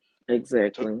City.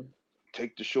 Took Exactly.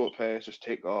 take the short passes,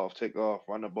 take off,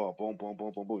 run the ball, boom, boom,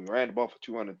 boom, boom, boom. We ran the ball for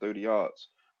 230 yards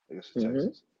against the hmm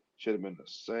Texans. Should have been the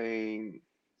same.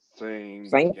 same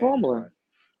Same game formula. plan.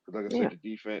 'Cause like I said, Yeah. the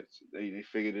defense they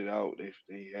figured it out.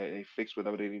 They fixed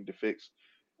whatever they needed to fix,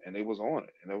 and they was on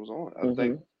it. And they was on it. I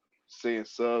think Mhm. seeing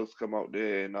Suggs come out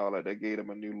there and all that, that gave them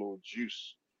a new little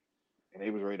juice, and they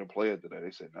was ready to play after that.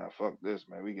 They said, "Nah, fuck this,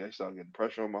 man. We got start getting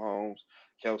pressure on Mahomes.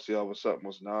 Kelsey all of a sudden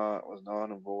was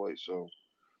non and void. So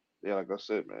yeah, like I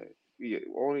said, man, we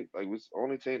only like was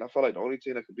only team. I felt like the only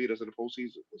team that could beat us in the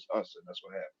postseason was us, and that's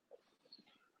what happened.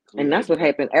 We And had that's the what best.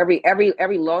 happened.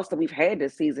 Every loss that we've had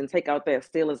this season, take out that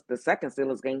Steelers, the second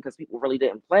Steelers game, because people really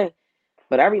didn't play.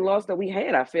 But every loss that we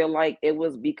had, I feel like it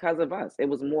was because of us. It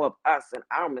was more of us and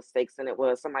our mistakes than it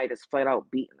was somebody that's flat out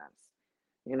beating us.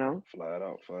 You know. Flat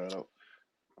out, flat out.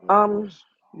 Of Um. course.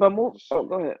 But more. Just Oh,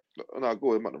 go ahead. no,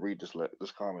 go ahead. I'm about to read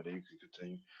this comment. Then you can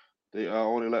continue. They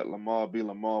only let Lamar be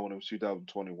Lamar when it was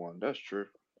 2021. That's true.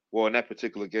 Well, in that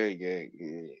particular game,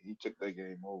 yeah, he took that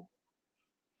game over.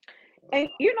 And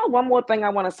you know, one more thing I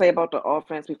want to say about the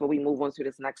offense before we move on to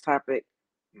this next topic.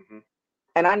 Hmm.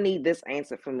 And I need this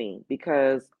answer for me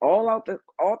because all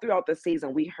throughout the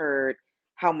season we heard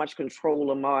how much control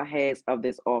Lamar has of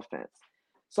this offense.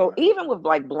 So Right. even with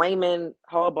like blaming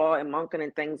Harbaugh and Monken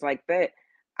and things like that,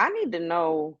 I need to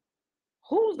know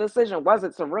whose decision was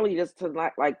it to really just to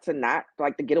not like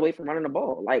to get away from running the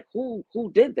ball? Like who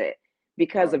did that?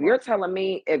 Because Monken. if you're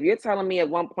telling me at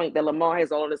one point that Lamar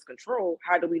has all this control,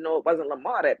 how do we know it wasn't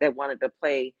Lamar that wanted to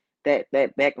play that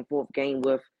back and forth game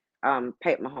with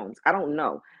Pat Mahomes? I don't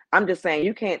know. I'm just saying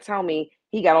you can't tell me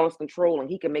he got all this control and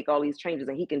he can make all these changes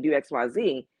and he can do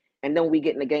XYZ. And then we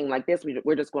get in a game like this,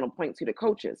 we're just going to point to the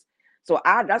coaches. So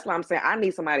that's why I'm saying I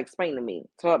need somebody to explain to me,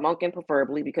 Todd Monken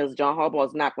preferably, because John Harbaugh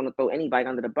is not going to throw anybody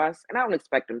under the bus, and I don't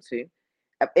expect him to.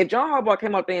 If John Harbaugh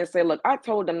came out there and said, "Look, I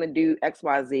told them to do X,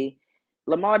 Y, Z,"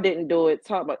 Lamar didn't do it.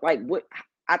 Todd, but like what?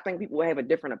 I think people will have a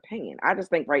different opinion. I just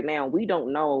think right now we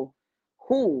don't know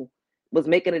who was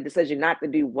making a decision not to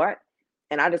do what,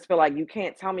 and I just feel like you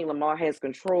can't tell me Lamar has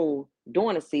control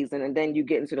during the season, and then you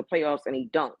get into the playoffs and he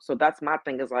don't. So that's my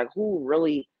thing is like who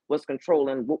really was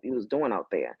controlling what he was doing out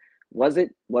there. Was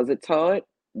it Todd?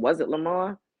 Was it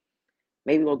Lamar?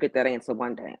 Maybe we'll get that answer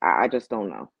one day. I just don't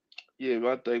know. Yeah,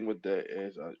 my thing with that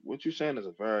is what you're saying is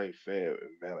a very fair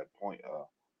and valid point.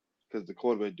 Because the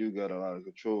quarterback do got a lot of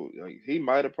control. Like he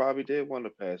might have probably did want to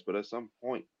pass, but at some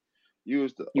point, you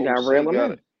as the You got to OC reel them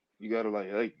got it. in. You got to like,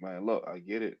 hey man, look, I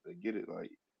get it.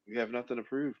 Like we have nothing to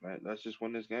prove, man. Let's just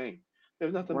win this game.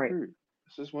 There's nothing to Right. prove.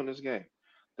 Let's just win this game.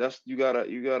 That's you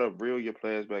gotta reel your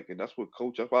players back, and that's what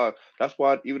coach. That's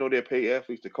why even though they're paid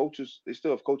athletes, the coaches they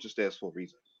still have coaching staffs for a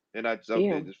reason. They're not just out there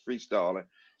Yeah. just freestyling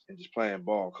and just playing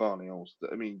ball, calling their own.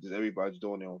 I mean, just everybody's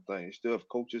doing their own thing. They still have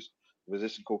coaches,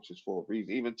 position coaches for a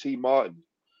reason. Even T. Martin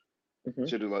Hmm.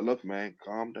 should have like, look, man,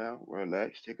 calm down,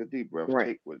 relax, take a deep breath, Right.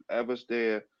 take whatever's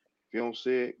there. If you don't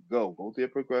see it, go through your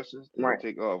progressions, then Right.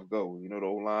 take off, go. You know the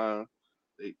old line.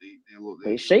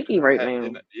 They shaky They're not right happy.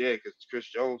 now. Yeah, because Chris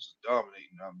Jones is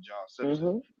dominating John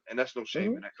Simpson, Hmm. and that's no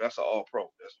shame Hmm. in that. 'Cause that's an All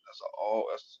Pro.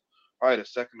 That's probably the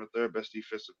second or third best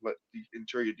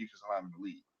interior defensive lineman in the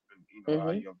league. And, you know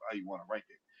Hmm. how you want to rank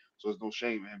it. So there's no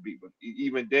shame in him beat. But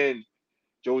even then,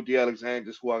 Joe D.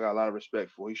 Alexander, who I got a lot of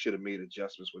respect for, he should have made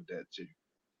adjustments with that too.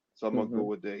 So I'm gonna go Hmm.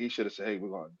 with that. He should have said, "Hey, we're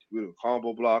gonna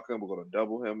combo block him. We're gonna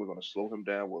double him. We're gonna slow him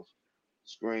down with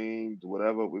screens,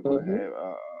 whatever. We're gonna Hmm.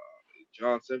 have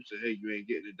John Simpson. Hey, you ain't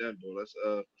getting it done, bro. Let's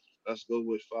go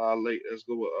with File Late. Let's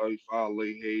go with File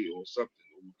Late Hay or something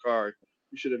or Macari.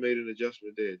 You should have made an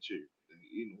adjustment there too.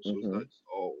 You know, so it's Hmm. not just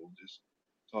all on just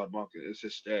Todd Monken. It's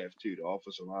his staff too. The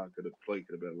offensive line could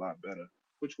have been a lot better,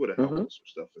 which would have helped Hmm. with some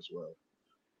stuff as well.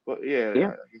 But yeah,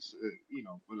 Yeah. I guess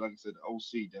but like I said, the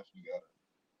OC definitely got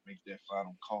make that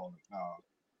final call. Like, nah,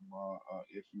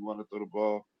 if you want to throw the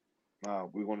ball, nah,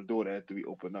 we want to do it after we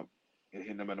open up and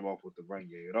hit them in the mouth with the ring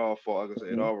game. It all fall, like I said,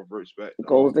 it Hmm. all reverts back to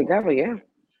Goes Harbaugh together. Yeah.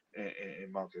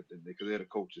 and Monk at the because they're the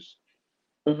coaches.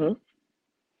 Hmm.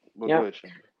 But go Yeah. ahead,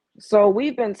 Sean. So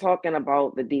we've been talking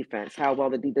about the defense, how well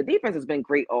the defense has been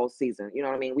great all season. You know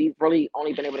what I mean? We've really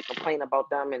only been able to complain about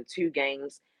them in two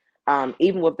games.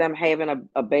 Even with them having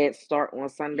a bad start on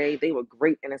Sunday, they were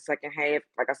great in the second half.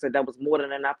 Like I said, that was more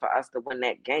than enough for us to win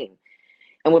that game.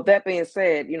 And with that being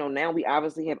said, now we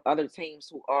obviously have other teams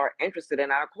who are interested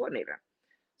in our coordinator.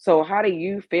 So how do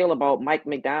you feel about Mike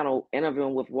McDonald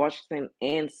interviewing with Washington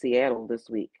and Seattle this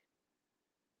week?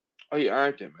 Oh, he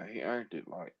earned it, man. He earned it.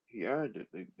 Like he earned it.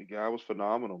 The guy was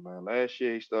phenomenal, man. Last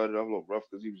year he started off a little rough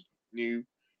because he was new.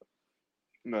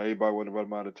 You know, everybody wanted to run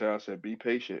him out of town. Said, "Be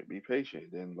patient, be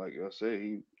patient." Then, like I said,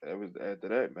 he that was after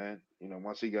that, man. You know,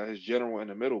 once he got his general in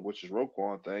the middle, which is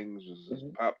Roquan, things was just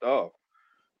Hmm. popped off.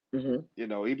 Mhm. He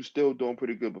was still doing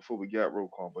pretty good before we got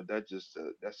Roquan, but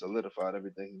that solidified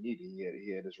everything he needed.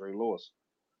 He had his Ray Lewis.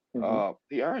 Mhm.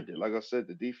 He earned it. Like I said,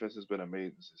 the defense has been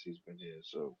amazing since he's been here.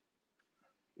 So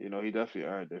he definitely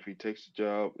earned it. If he takes the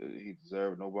job, he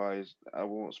deserves. Nobody's. I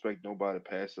won't expect nobody to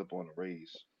pass up on a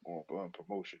raise or on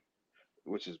promotion,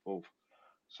 which is both.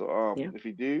 So Yeah. if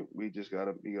he do, we just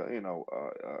gotta be I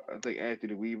think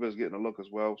Anthony Weaver's getting a look as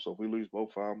well. So if we lose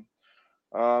both of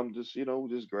them, just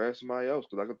just grab somebody else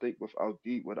because I can think with our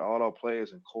deep with all our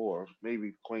players and core,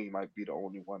 maybe Queen might be the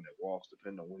only one that walks,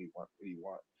 depending on what he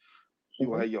want. You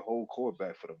will Mhm. have your whole core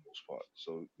back for the most part.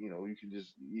 So you can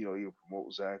just you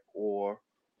promote Zach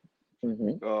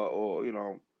Mhm. or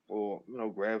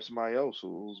grab somebody else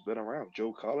who's been around.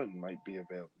 Joe Cullen might be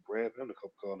available. Grab him to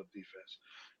come call the defense.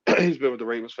 He's been with the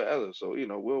Ravens forever, so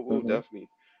we'll Mhm. definitely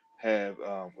have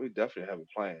a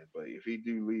plan. But if he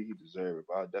do leave, he deserves it.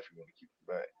 But I definitely want to keep him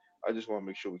back. I just want to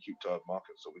make sure we keep Todd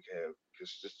Monken so we can have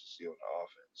consistency on the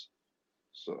offense.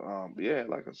 So but yeah,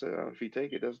 like I said, if he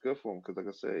take it, that's good for him because like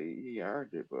I said, he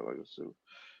earned it. But like I said,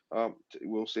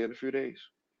 we'll see in a few days.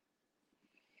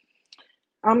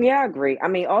 Yeah, I agree. I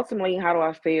mean, ultimately, how do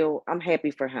I feel? I'm happy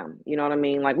for him. You know what I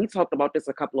mean? Like we talked about this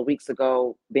a couple of weeks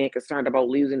ago, being concerned about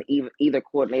losing either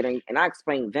coordinator, and I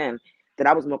explained then that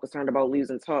I was more concerned about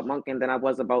losing Todd Monken than I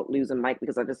was about losing Mike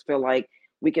because I just feel like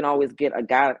we can always get a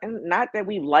guy, and not that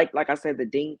we like I said, the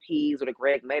Dean Pease or the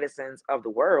Greg Madisons of the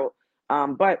world,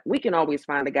 but we can always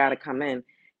find a guy to come in.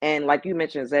 And like you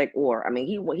mentioned, Zach Orr. I mean,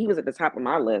 he was at the top of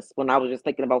my list when I was just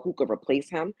thinking about who could replace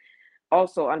him,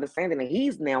 also understanding that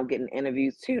he's now getting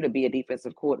interviews too to be a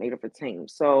defensive coordinator for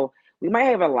teams. So we might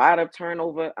have a lot of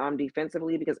turnover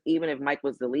defensively because even if Mike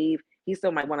was to leave, he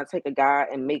still might want to take a guy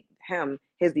and make him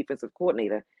his defensive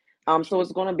coordinator. So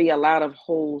it's Absolutely. going to be a lot of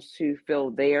holes to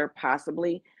fill there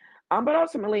possibly. But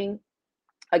ultimately,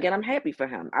 again, I'm happy for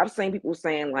him. I've seen people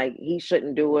saying like he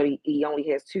shouldn't do it. He only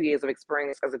has 2 years of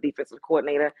experience as a defensive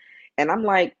coordinator. And I'm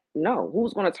like, no,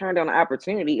 who's going to turn down the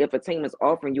opportunity if a team is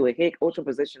offering you a head coaching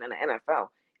position in the NFL?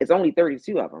 It's only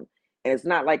 32 of them. And it's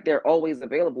not like they're always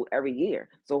available every year.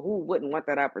 So who wouldn't want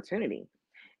that opportunity?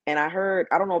 And I heard,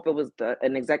 I don't know if it was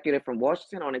an executive from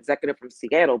Washington or an executive from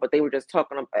Seattle, but they were just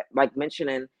talking, like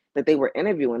mentioning that they were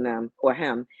interviewing them or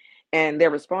him. And their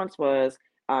response was,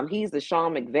 he's the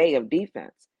Sean McVay of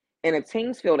defense. And if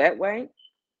teams feel that way,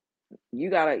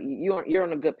 you're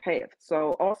on a good path.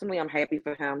 So ultimately, I'm happy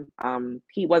for him.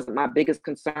 He wasn't my biggest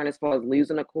concern as far as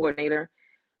losing a coordinator,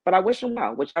 but I wish him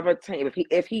well. Whichever team,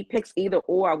 if he picks either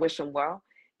or, I wish him well.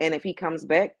 And if he comes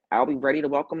back, I'll be ready to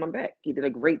welcome him back. He's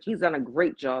done a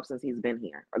great job since he's been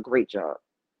here. A great job.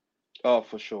 Oh,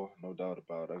 for sure, no doubt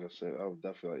about it. Like I said, I would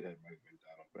definitely like, hey, Mike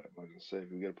McDonald back. Like I said,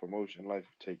 if you get a promotion in life,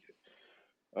 take it.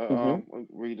 Mhm.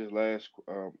 Read this last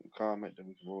comment that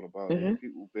we can roll about. Hey, Mhm.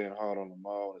 people being hard on the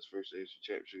mall in his first AFC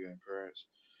championship game appearance.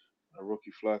 A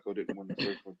rookie Flacco didn't win the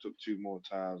first one. Took two more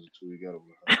times until he got over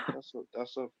the hump.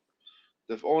 That's a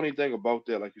the only thing about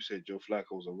that, like you said, Joe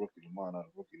Flacco's a rookie. Lamar not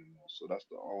a rookie anymore. So that's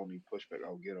the only pushback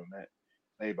I'll get on that.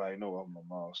 Anybody know I'm a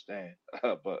Lamar stand,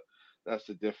 but that's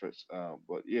the difference.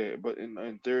 But yeah, but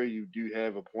in theory, you do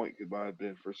have a point. Goodbye,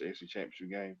 been first AFC championship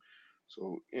game.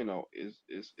 So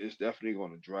it's definitely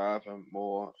going to drive him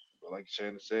more. But like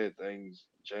Shannon said, things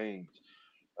change.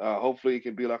 Hopefully, it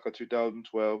can be like a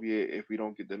 2012 year. If we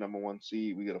don't get the number one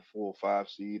seed, we get a 4 or 5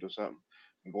 seed or something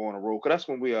and go on a roll. Cause that's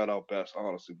when we are at our best,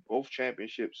 honestly. Both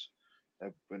championships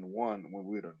have been won when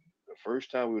we were the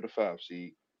first time we were the 5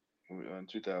 seed in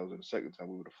 2000. The second time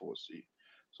we were the 4 seed.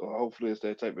 So hopefully it's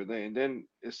that type of thing. And then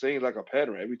it seems like a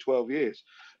pattern every 12 years,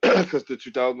 because the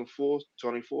 2004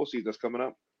 24 season that's coming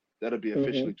up, that'll be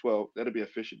officially Mhm. 12. That'll be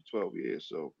officially 12 years.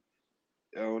 So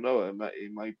I don't know. It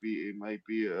might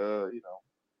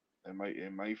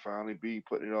finally be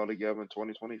putting it all together in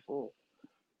 2024.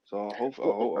 So I hope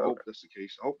that's the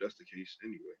case. I hope that's the case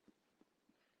anyway.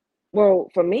 Well,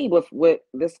 for me, with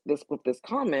this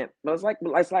comment, but it's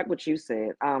like what you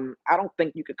said. I don't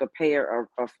think you could compare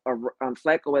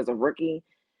Flacco as a rookie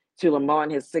to Lamar in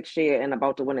his 6th year and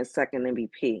about to win his second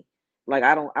MVP. Like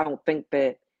I don't think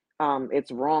that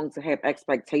it's wrong to have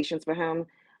expectations for him.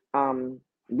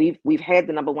 We've had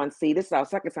the number one seed. This is our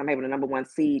second time having the number one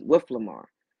seed with Lamar.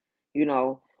 You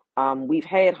know, we've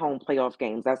had home playoff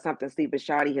games. That's something Steve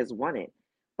Bisciotti has wanted.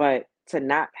 But to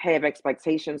not have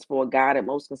expectations for a guy that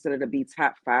most consider to be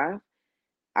top five,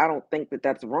 I don't think that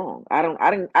that's wrong. I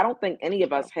don't think any of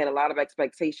No, us had a lot of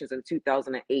expectations in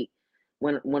 2008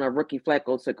 when a rookie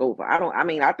Flacco took over.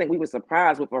 I think we were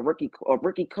surprised with a rookie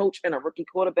coach and a rookie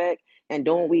quarterback and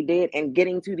doing what we did and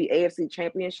getting to the AFC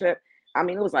Championship. I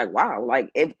mean, it was like wow.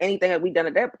 Like if anything that we done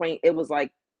at that point, it was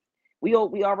like we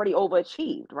already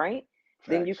overachieved, right?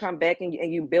 Then you Facts. come back and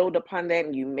you build upon that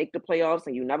and you make the playoffs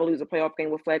and you never lose a playoff game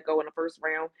with Flacco in the first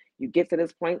round. You get to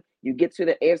this point, you get to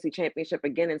the AFC Championship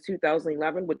again in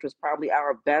 2011, which was probably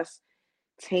our best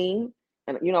team.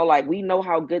 And like we know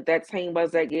how good that team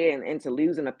was that year, and to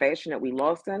lose in the fashion that we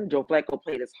lost in, Joe Flacco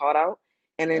played his heart out.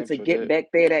 And then And to for get that, back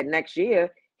there that next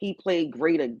year, he played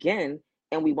great again,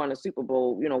 and we won a Super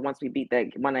Bowl, once we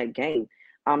won that game.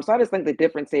 So I just think the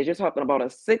difference is you're talking about a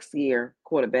 6-year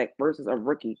quarterback versus a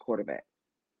rookie quarterback.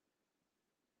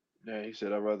 yeah, he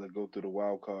said I'd rather go through the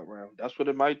wild card round. That's what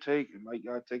it might take. It might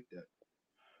gotta take that.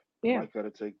 It Yeah. might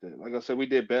gotta take that. Like I said, we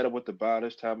did better with the bye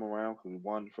this time around because we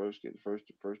won the first, get the first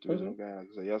Hmm. divisional game. Like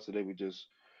I said yesterday, we just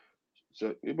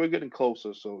so we're getting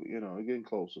closer. So we're getting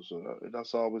closer. So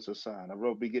that's always a sign. I'd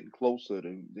rather be getting closer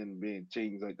than being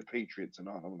teams like the Patriots and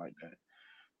all them like that.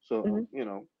 So Hmm.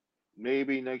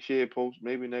 maybe next year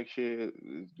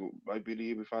might be the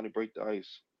year we finally break the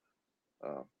ice.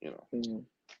 You know, Hmm.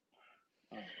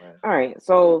 oh man, All right.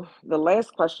 So the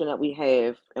last question that we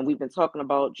have, and we've been talking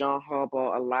about John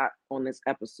Harbaugh a lot on this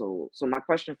episode. So my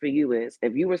question for you is,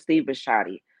 if you were Steve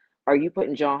Bisciotti, are you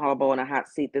putting John Harbaugh in a hot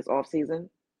seat this offseason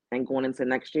and going into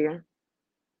next year?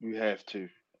 you have to,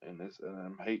 and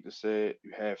I hate to say it,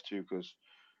 you have to because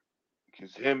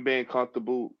him being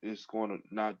comfortable is going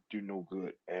to not do no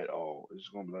good at all. It's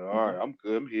going to be like, all Hmm. right, I'm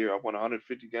good. I'm here. I won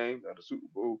 150 games at the Super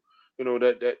Bowl.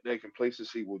 That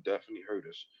complacency will definitely hurt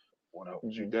us. One out.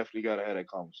 So you Hmm. definitely got to have that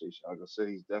conversation. Like I said,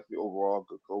 he's definitely overall a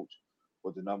good coach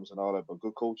with the numbers and all that. But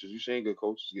good coaches, you seen good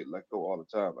coaches get let go all the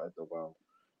time after a while.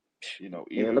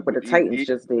 Yeah. Even Look what with the Titans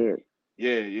just did.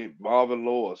 yeah, yeah, Marvin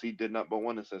Lewis, he did number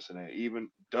one in Cincinnati. Even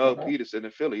Doug Hmm. Peterson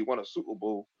in Philly, he won a Super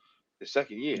Bowl the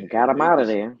second year, Got him and out of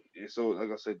there. so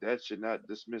like I said, that should not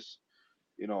dismiss.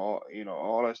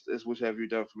 All that's what have you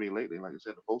done for me lately? Like I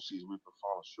said, the postseason we've been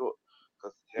falling short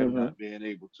because him Hmm. not being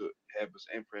able to have his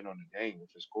imprint on the game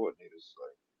with his coordinators.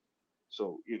 Like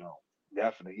so,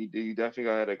 definitely he definitely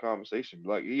got to have that conversation.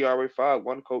 Like he already fired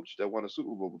one coach that won a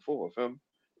Super Bowl before of him,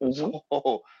 Hmm.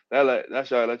 so that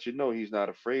should let you know he's not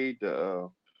afraid to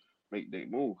make that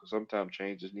move because sometimes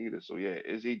change is needed. So yeah,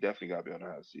 is he definitely got to be on the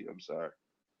hot seat? I'm sorry.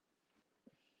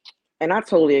 And I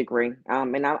totally agree.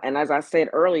 And as I said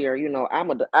earlier,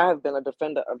 I have been a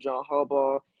defender of John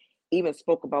Harbaugh. Even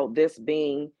spoke about this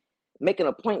being making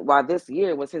a point why this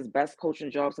year was his best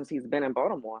coaching job since he's been in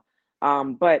Baltimore.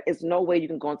 But it's no way you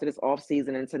can go into this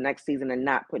offseason into next season and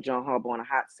not put John Harbaugh on a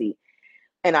hot seat.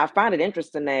 And I find it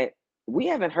interesting that we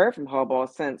haven't heard from Harbaugh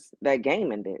since that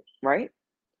game ended, right?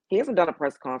 He hasn't done a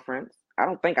press conference.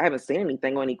 I haven't seen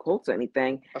anything or any quotes or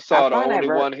anything. I I saw the find that only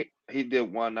one he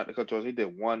did one, not the controls. He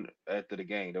did one after the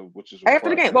game, which is after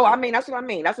the required. game. Well, That's I it. mean, that's what I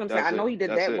mean. That's what I'm saying. I That's know it. he did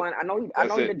That's that it. one. I That's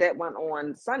know he it. did that one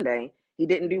on Sunday. He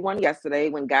didn't do one yesterday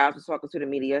when guys was talking to the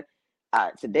media.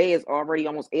 Today is already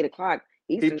almost 8 o'clock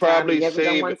He Eastern time. probably He hasn't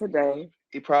done save one today.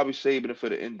 he probably saving it for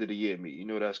the end of the year. Me, you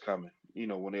know that's coming.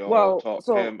 When they all Well, talk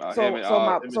so so so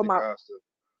my him and so the my guys.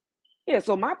 yeah.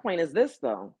 So my point is this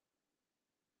though.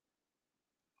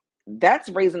 That's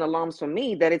raising alarms for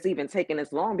me that it's even taking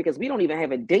this long because we don't even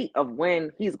have a date of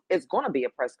when it's going to be a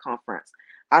press conference.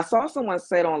 I saw someone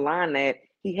said online that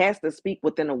he has to speak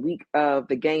within a week of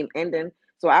the game ending.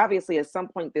 So obviously, at some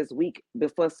point this week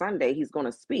before Sunday, he's going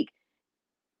to speak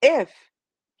if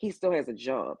he still has a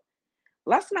job.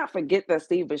 Let's not forget that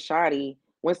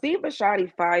when Steve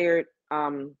Bisciotti fired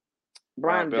Brian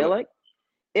Brian Billick. Billick,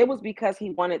 it was because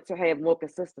he wanted to have more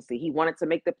consistency. He wanted to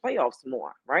make the playoffs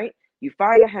more, right? You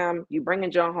fire him, you bring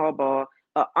in John Harbaugh,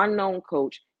 an unknown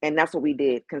coach, and that's what we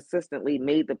did consistently,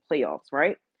 made the playoffs,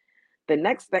 right? And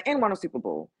won a Super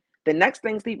Bowl. The next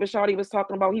thing Steve Bisciotti was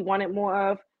talking about, he wanted more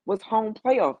of was home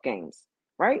playoff games,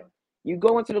 right? You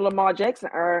go into the Lamar Jackson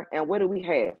era, and what do we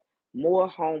have? More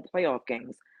home playoff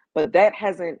games. But that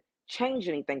hasn't changed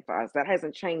anything for us. That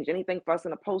hasn't changed anything for us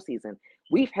in the postseason.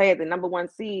 We've had the number one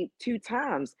seed 2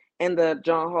 times in the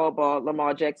John Harbaugh,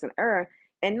 Lamar Jackson era,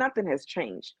 and nothing has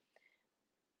changed.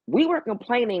 We were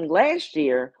complaining last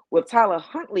year with Tyler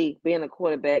Huntley being a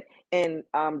quarterback and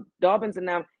Dobbins and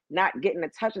them not getting the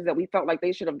touches that we felt like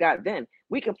they should have got then.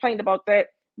 We complained about that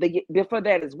before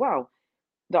that as well.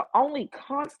 The only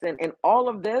constant in all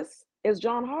of this is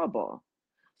John Harbaugh.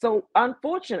 So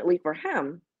unfortunately for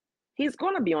him, he's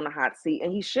going to be on a hot seat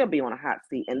and he should be on a hot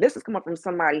seat. And this is coming from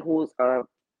somebody who's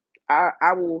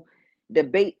I will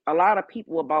debate a lot of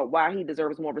people about why he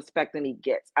deserves more respect than he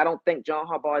gets. I don't think John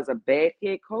Harbaugh is a bad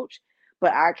head coach,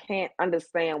 but I can't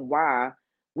understand why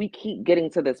we keep getting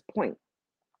to this point.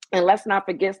 And let's not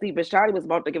forget Steve Bisciotti was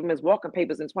about to give him his walking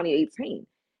papers in 2018.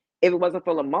 If it wasn't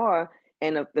for Lamar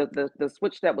and the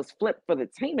switch that was flipped for the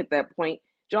team at that point,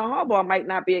 John Harbaugh might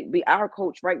not be our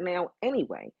coach right now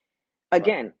anyway. Right.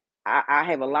 Again, I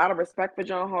have a lot of respect for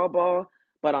John Harbaugh,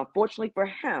 but unfortunately for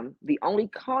him, the only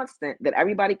constant that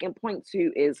everybody can point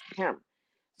to is him.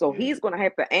 So Yeah. he's going to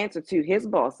have to answer to his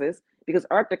bosses because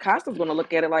Eric DeCosta's going to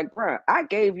look at it like, bruh, I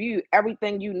gave you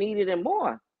everything you needed and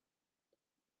more,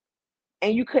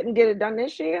 and you couldn't get it done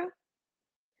this year.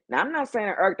 Now, I'm not saying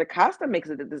that Eric DeCosta makes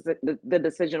it the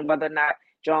decision whether or not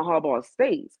John Harbaugh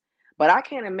stays, but I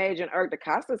can't imagine Eric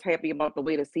DeCosta's happy about the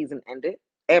way the season ended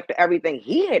after everything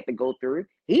he had to go through.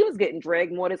 He was getting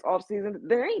dragged more this offseason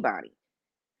than anybody.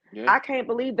 Yeah. I can't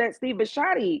believe that Steve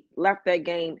Bisciotti left that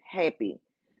game happy.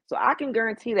 So I can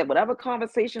guarantee that whatever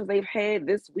conversations they've had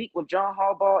this week with John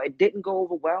Harbaugh, it didn't go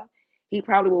over well. He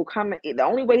probably will come in. The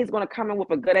only way he's going to come in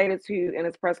with a good attitude in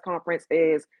his press conference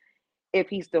is if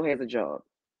he still has a job.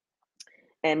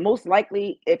 And most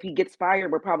likely, if he gets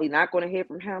fired, we're probably not going to hear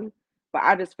from him. But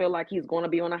I just feel like he's going to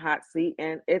be on a hot seat,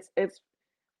 and it's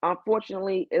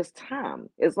unfortunately it's time.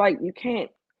 It's like we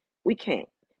can't.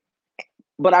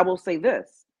 But I will say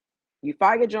this: you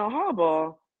fire John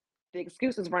Harbaugh, the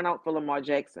excuses run out for Lamar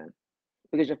Jackson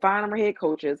because you're firing head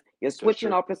coaches, you're That's switching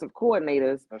true. offensive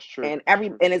coordinators, That's true. and That's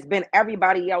true. it's been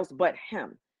everybody else but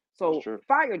him. That's So true.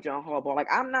 fire John Harbaugh. Like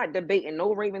I'm not debating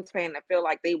no Ravens fan that feel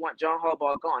like they want John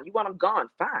Harbaugh gone. You want him gone,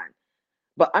 fine.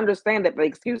 But understand that the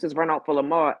excuses run out for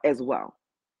Lamar as well.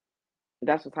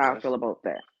 That's just how I That's feel about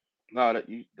that. no,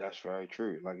 that's very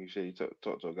true. Like you said, you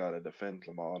talk to a guy that defends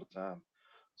Lamar all the time.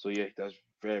 So yeah, that's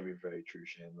very, very true,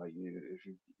 Shane. Like if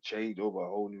you change over a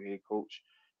whole new head coach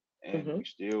and Hmm. we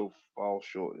still fall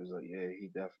short, it's like yeah, he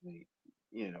definitely,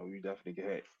 you definitely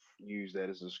can use that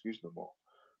as an excuse no more.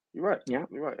 You're right. Yeah.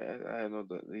 You're right. I know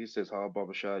that he says how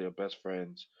Baba Shadi are best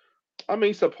friends. I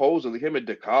mean, supposedly him and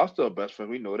DaCosta are best friends.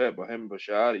 We know that, but him and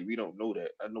Bashadi, we don't know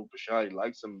that. I know Bashadi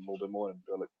likes him a little bit more than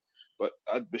Billick, but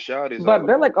Bashadi is all But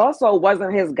Billick about also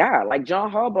wasn't his guy. Like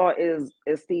John Harbaugh is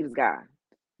Steve's guy.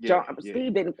 yeah, yeah.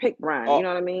 Steve didn't pick Brian. You Oh, know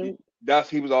what I mean?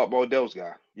 he was all about Dell's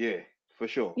guy. Yeah, for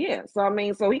sure. Yeah. So I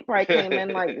mean, so he probably came in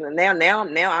like now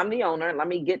I'm the owner. Let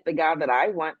me get the guy that I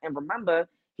want. And remember,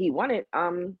 he wanted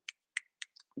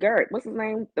Garrett. What's his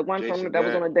name? The one from Jason that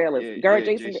was on Garrett. the Dallas. Yeah, Garrett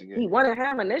yeah, Jason. Jason He Garrett. wanted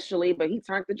him initially, but he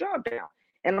turned the job down.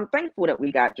 And I'm thankful that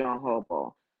we got John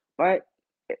Harbaugh. But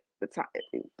the time,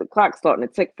 the clock's starting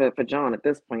to tick for John at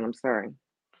this point. I'm sorry.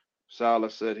 Salah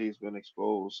said he's been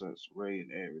exposed since Ray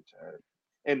and Ed retired.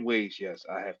 In ways, yes,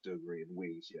 I have to agree. In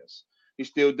ways, yes, he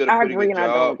still did a I pretty agree good and I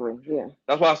don't job. agree. Yeah.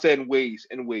 That's why I said in ways,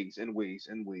 in ways, in ways,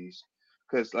 in ways.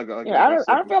 Because Yeah. like I I said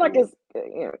don't feel like before,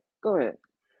 it's yeah. Go ahead.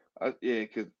 yeah,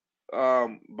 because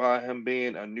by him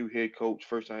being a new head coach,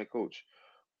 first time head coach,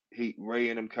 he Ray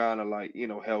and him kind of like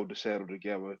held the saddle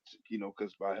together,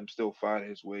 because by him still finding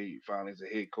his way, finally as a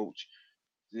head coach,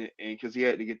 and because he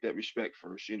had to get that respect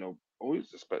first,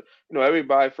 always respect.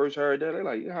 Everybody first heard that they're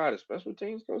like, "You hired a special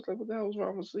teams coach? Like, what the hell was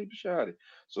wrong with Sleepy Shotty?"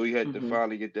 So he had to Hmm.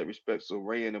 finally get that respect. So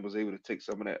Ray and him was able to take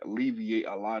some of that, alleviate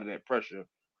a lot of that pressure,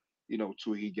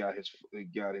 till he got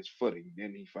his footing.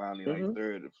 Then he finally like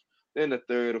Hmm. then the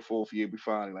third or fourth year, we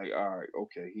finally like, all right,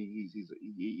 okay,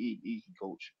 he can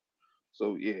coach.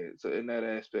 So yeah, so in that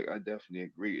aspect, I definitely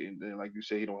agree. And then like you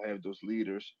say, he don't have those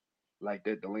leaders like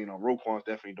that to lean on. Roquan's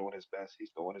definitely doing his best.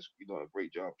 He's doing a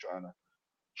great job trying to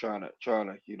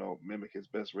mimic his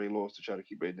best Ray Lewis to try to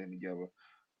keep everything together.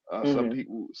 Hmm. Some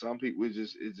people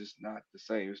it's just not the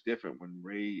same. It's different when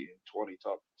Ray and 20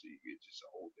 talking to you. It's just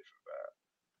a whole different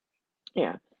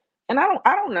Yeah. And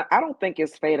I don't know. I don't think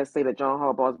it's fair to say that John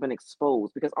Harbaugh has been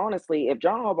exposed because honestly, if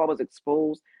John Harbaugh was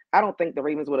exposed, I don't think the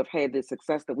Ravens would have had the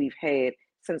success that we've had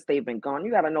since they've been gone.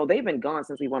 You got to know they've been gone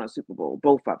since we won a Super Bowl,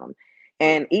 both of them. vibe.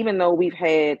 And even though we've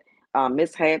had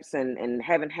mishaps and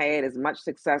haven't had as much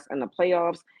success in the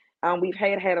playoffs, we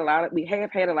have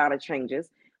had a lot of changes.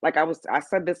 Like I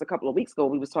said this a couple of weeks ago.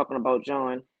 We was talking about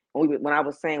John when I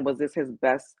was saying was this his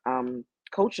best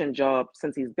coaching job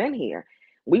since he's been here.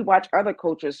 We watch other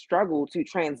coaches struggle to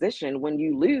transition when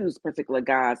you lose particular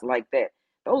guys like that.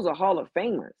 Those are Hall of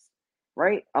Famers,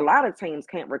 right? A lot of teams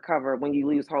can't recover when you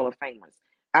lose Hall of Famers.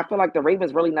 I feel like the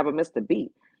Ravens really never missed a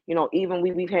beat. Even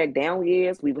we've had down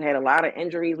years, we've had a lot of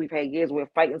injuries, we've had years we're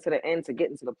fighting to the end to get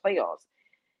into the playoffs.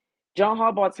 John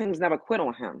Harbaugh teams never quit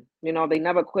on him. They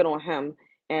never quit on him.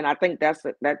 And I think that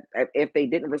if they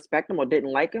didn't respect him or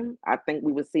didn't like him, I think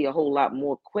we would see a whole lot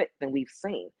more quit than we've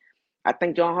seen. I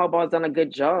think John Harbaugh's done a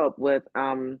good job with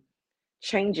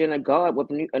changing a guard with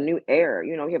a new era.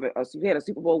 He had a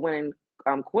Super Bowl winning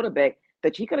quarterback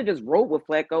that he could have just rolled with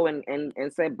Flacco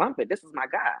and said, "Bump it, this is my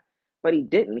guy." But he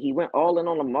didn't. He went all in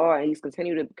on Lamar, and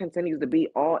continues to be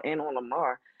all in on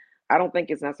Lamar. I don't think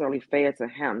it's necessarily fair to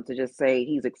him to just say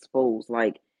he's exposed.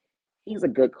 Like he's a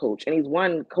good coach, and he's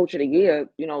won Coach of the Year.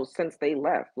 Since they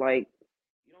left. Like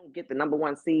get the number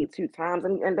one seed 2 times,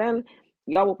 and then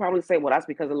y'all will probably say, well, that's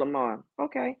because of Lamar.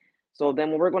 Okay. So then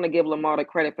when we're going to give Lamar the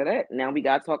credit for that, now we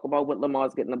got to talk about what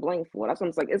Lamar's getting the blame for. That's what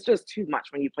I'm saying. It's just too much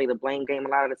when you play the blame game a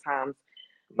lot of the times.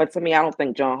 But to me, I don't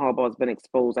think John Harbaugh has been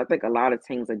exposed. I think a lot of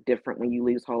teams are different when you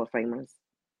lose Hall of Famers.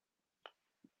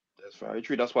 That's very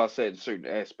true. That's why I said certain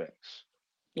aspects.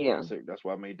 Yeah. That's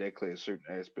why I made that clear. Certain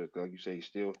aspects, like you say, he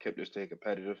still kept us staying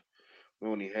competitive. We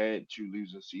only had two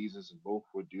losing seasons, and both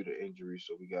were due to injury.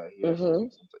 So Mm-hmm.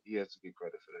 he has to get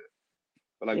credit for that.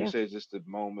 But like you Yeah. said, it's just the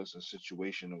moments and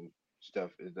situational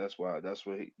stuff. That's what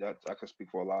that's I can speak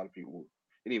for a lot of people,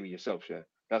 and even yourself, Shan.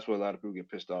 That's where a lot of people get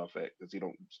pissed off at because he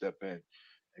don't step in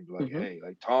and be like, Mm-hmm. hey,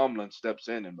 like Tomlin steps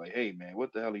in and like, hey man,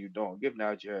 what the hell are you doing? Give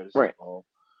Najee Harris the Right. ball.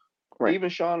 Right. Even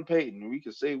Sean Payton, we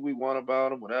could say we want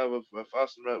about him, whatever,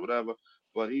 fuss and whatever.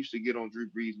 But he used to get on Drew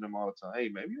Brees and them all the time. Hey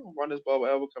man, if you don't run this ball with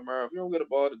Alvin Kamara, if you don't get a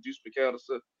ball to Juice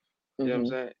McAllister, you know what I'm Mm-hmm.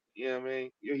 saying? You know what I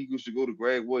mean? You know, he used to go to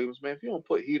Greg Williams, man. If you don't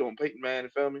put heat on Peyton Man, you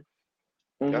feel me?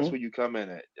 That's Mm-hmm. where you come in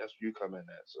at. That's where you come in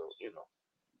at. So,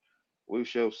 we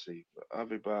shall see. But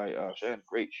everybody, Shannon,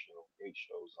 great show. Great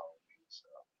shows on these.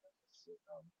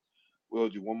 We'll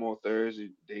do one more Thursday.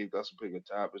 Dave got some pretty good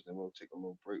topics. Then we'll take a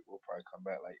little break. We'll probably come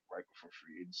back like right before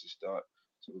free agency start.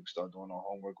 So we can start doing our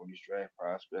homework on these draft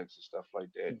prospects and stuff like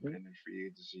that, Mm-hmm. pending free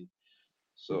agency.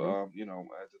 So, Mm-hmm.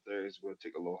 after Thursday, we'll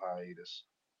take a little hiatus.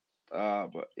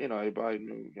 But everybody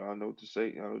knew y'all know what to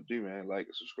say, y'all know what to do, man. Like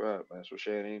and subscribe, man. So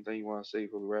share anything you want to say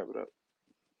before we wrap it up.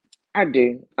 I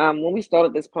do. When we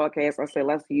started this podcast, I said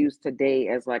let's use today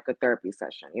as like a therapy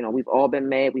session. We've all been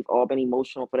mad, we've all been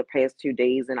emotional for the past 2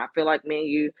 days, and I feel like me and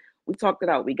you, we talked it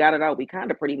out, we got it out. We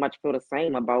kind of pretty much feel the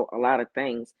same about a lot of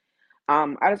things.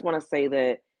 I just want to say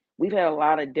that we've had a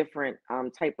lot of different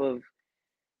type of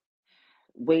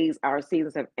ways our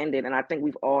seasons have ended, and I think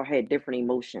we've all had different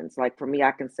emotions. Like for me,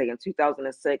 I can say in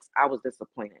 2006, I was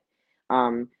disappointed.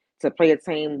 Um, to play a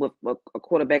team with a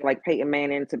quarterback like Peyton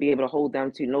Manning, to be able to hold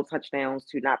them to no touchdowns,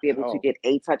 to not be able to Oh, get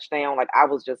a touchdown, like I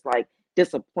was just like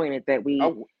disappointed that I, we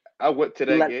w- I went to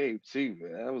that let. game too,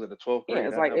 man. I was in the 12th Yeah, grade.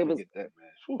 it's I like never forget that,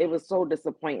 man. Whew. it was so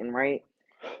disappointing, right?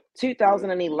 Yeah.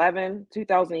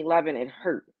 2011, it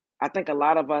hurt. I think a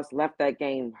lot of us left that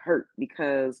game hurt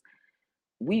because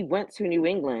we went to New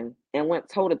England and went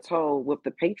toe to toe with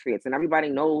the Patriots, and everybody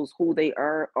knows who they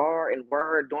are and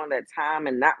were during that time.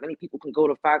 And not many people can go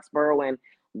to Foxborough and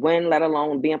win, let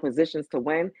alone be in positions to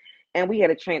win. And we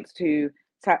had a chance to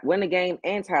win the game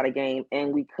and tie the game,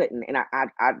 and we couldn't. And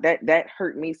that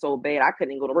hurt me so bad I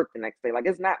couldn't even go to work the next day. Like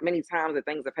it's not many times that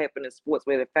things have happened in sports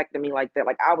where it affected me like that.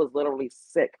 Like I was literally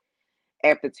sick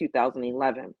after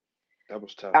 2011. That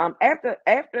was tough.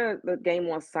 After the game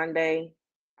on Sunday,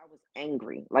 I was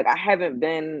angry. Like I haven't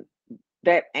been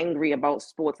that angry about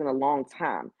sports in a long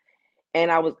time.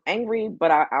 And I was angry,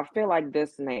 but I feel like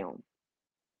this now.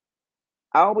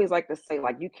 I always like to say,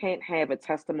 like, you can't have a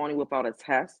testimony without a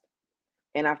test.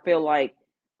 And I feel like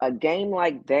a game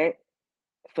like that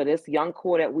for this young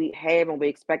core that we have and we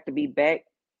expect to be back,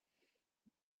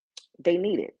 they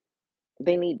need it.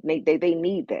 They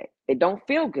need that. It don't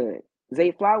feel good.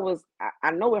 Zay Flowers,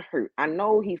 I know it hurt. I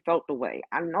know he felt the way.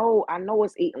 I know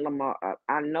it's eating Lamar up.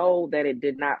 I know that it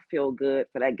did not feel good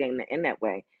for that game to end that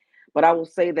way. But I will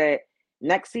say that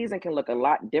next season can look a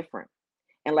lot different.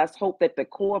 And let's hope that the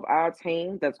core of our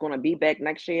team that's going to be back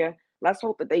next year, let's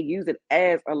hope that they use it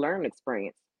as a learning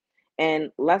experience.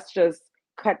 And let's just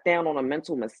cut down on the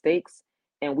mental mistakes,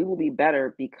 and we will be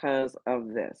better because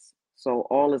of this. So,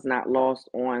 all is not lost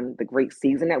on the great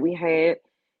season that we had.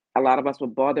 A lot of us were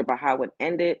bothered by how it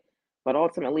ended, but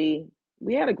ultimately,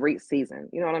 we had a great season.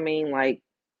 You know what I mean? Like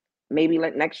maybe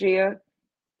like next year,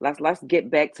 let's get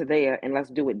back to there and let's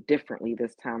do it differently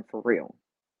this time for real.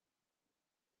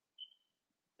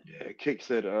 Yeah, Kick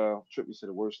said, Trippy said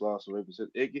the worst loss of Ravens.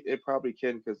 It probably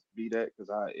can be that because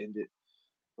I ended,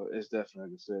 but it's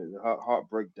definitely like I said, the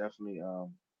heartbreak definitely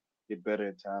get better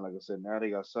in time. Like I said, now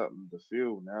they got something to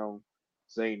feel. Now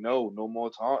say no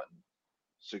more taunting,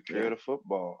 secure Yeah. the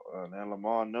football. Now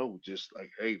Lamar know just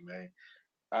like, hey man,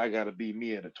 I gotta be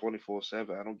me at a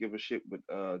 24/7. I don't give a shit what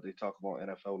they talk about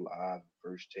NFL Live,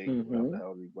 First Take, or whatever the Mhm.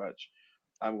 hell they watch.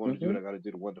 I'm going to do what Mhm. I got to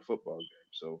do to win the football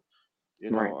game. So you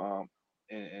Right. know,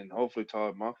 and hopefully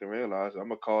Todd Monk can realize I'm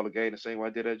gonna call the game the same way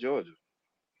I did at Georgia.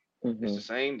 It's the Mhm.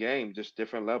 same game, just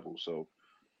different levels. So,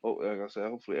 like I said,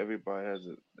 hopefully everybody has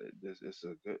this. It's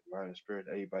a good line of spirit.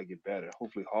 Everybody get better.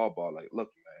 Hopefully Harbaugh, like,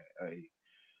 look, man, hey,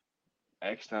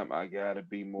 next time I gotta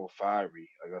be more fiery.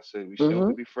 Like I said, we still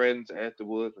Mhm. could be friends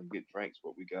afterwards and get drinks,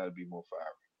 but we gotta be more fiery.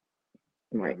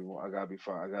 We gotta Right. be more. I gotta be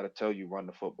fire. I gotta tell you run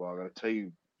the football. I gotta tell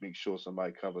you make sure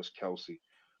somebody covers Kelsey.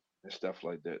 and stuff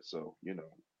like that. So,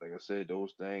 like I said,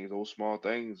 those things, those small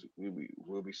things,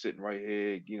 we'll be sitting right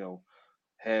here,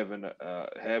 having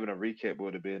a recap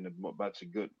would have been a much a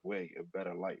good way, a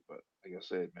better light. But like I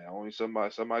said, man, only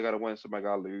somebody got to win, somebody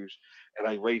got to lose. And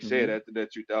like Ray said, Hmm. after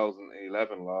that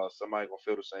 2011 loss, somebody gonna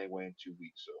feel the same way in 2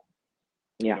 weeks. So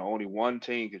Yeah. only one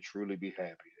team can truly be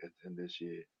happy in this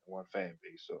year, one fan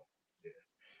base. So yeah,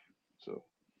 so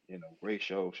great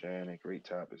show, Shannon. Great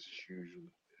topics as usual.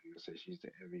 Like I said, she's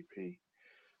the MVP.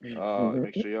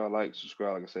 Make Hmm. sure y'all like,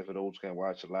 subscribe. Like I said, for those who can't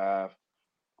watch it live,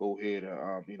 go ahead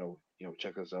and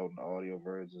check us out in the audio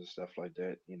versions and stuff like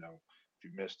that. If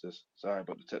you missed us, sorry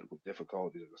about the technical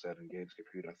difficulties. Like I said, I gave this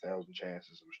computer 1,000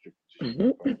 chances. I'm restricted to use my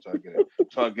phone,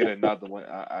 so I get another one.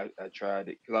 I tried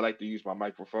it because I like to use my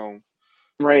microphone,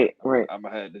 but Right, right. I'm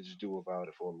gonna have to just do about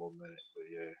it for a little minute. But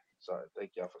yeah, sorry.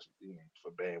 Thank y'all for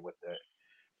for bearing with that.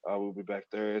 We'll be back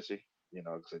Thursday. Like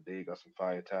I said, they got some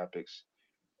fire topics,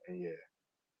 and yeah,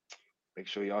 make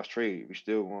sure y'all trade. We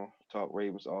still want to talk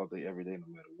Ravens all day, every day, no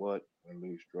matter what. Win,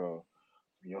 lose, draw.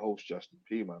 I'm your host, Justin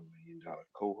P, my $1 million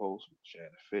co-host, Shannon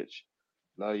Fitch.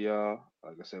 Love y'all.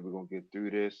 Like I said, we're gonna get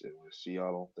through this, and we'll see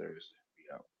y'all on Thursday.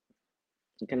 We out.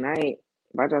 Good night.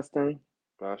 Bye, Justin.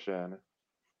 Bye, Shannon.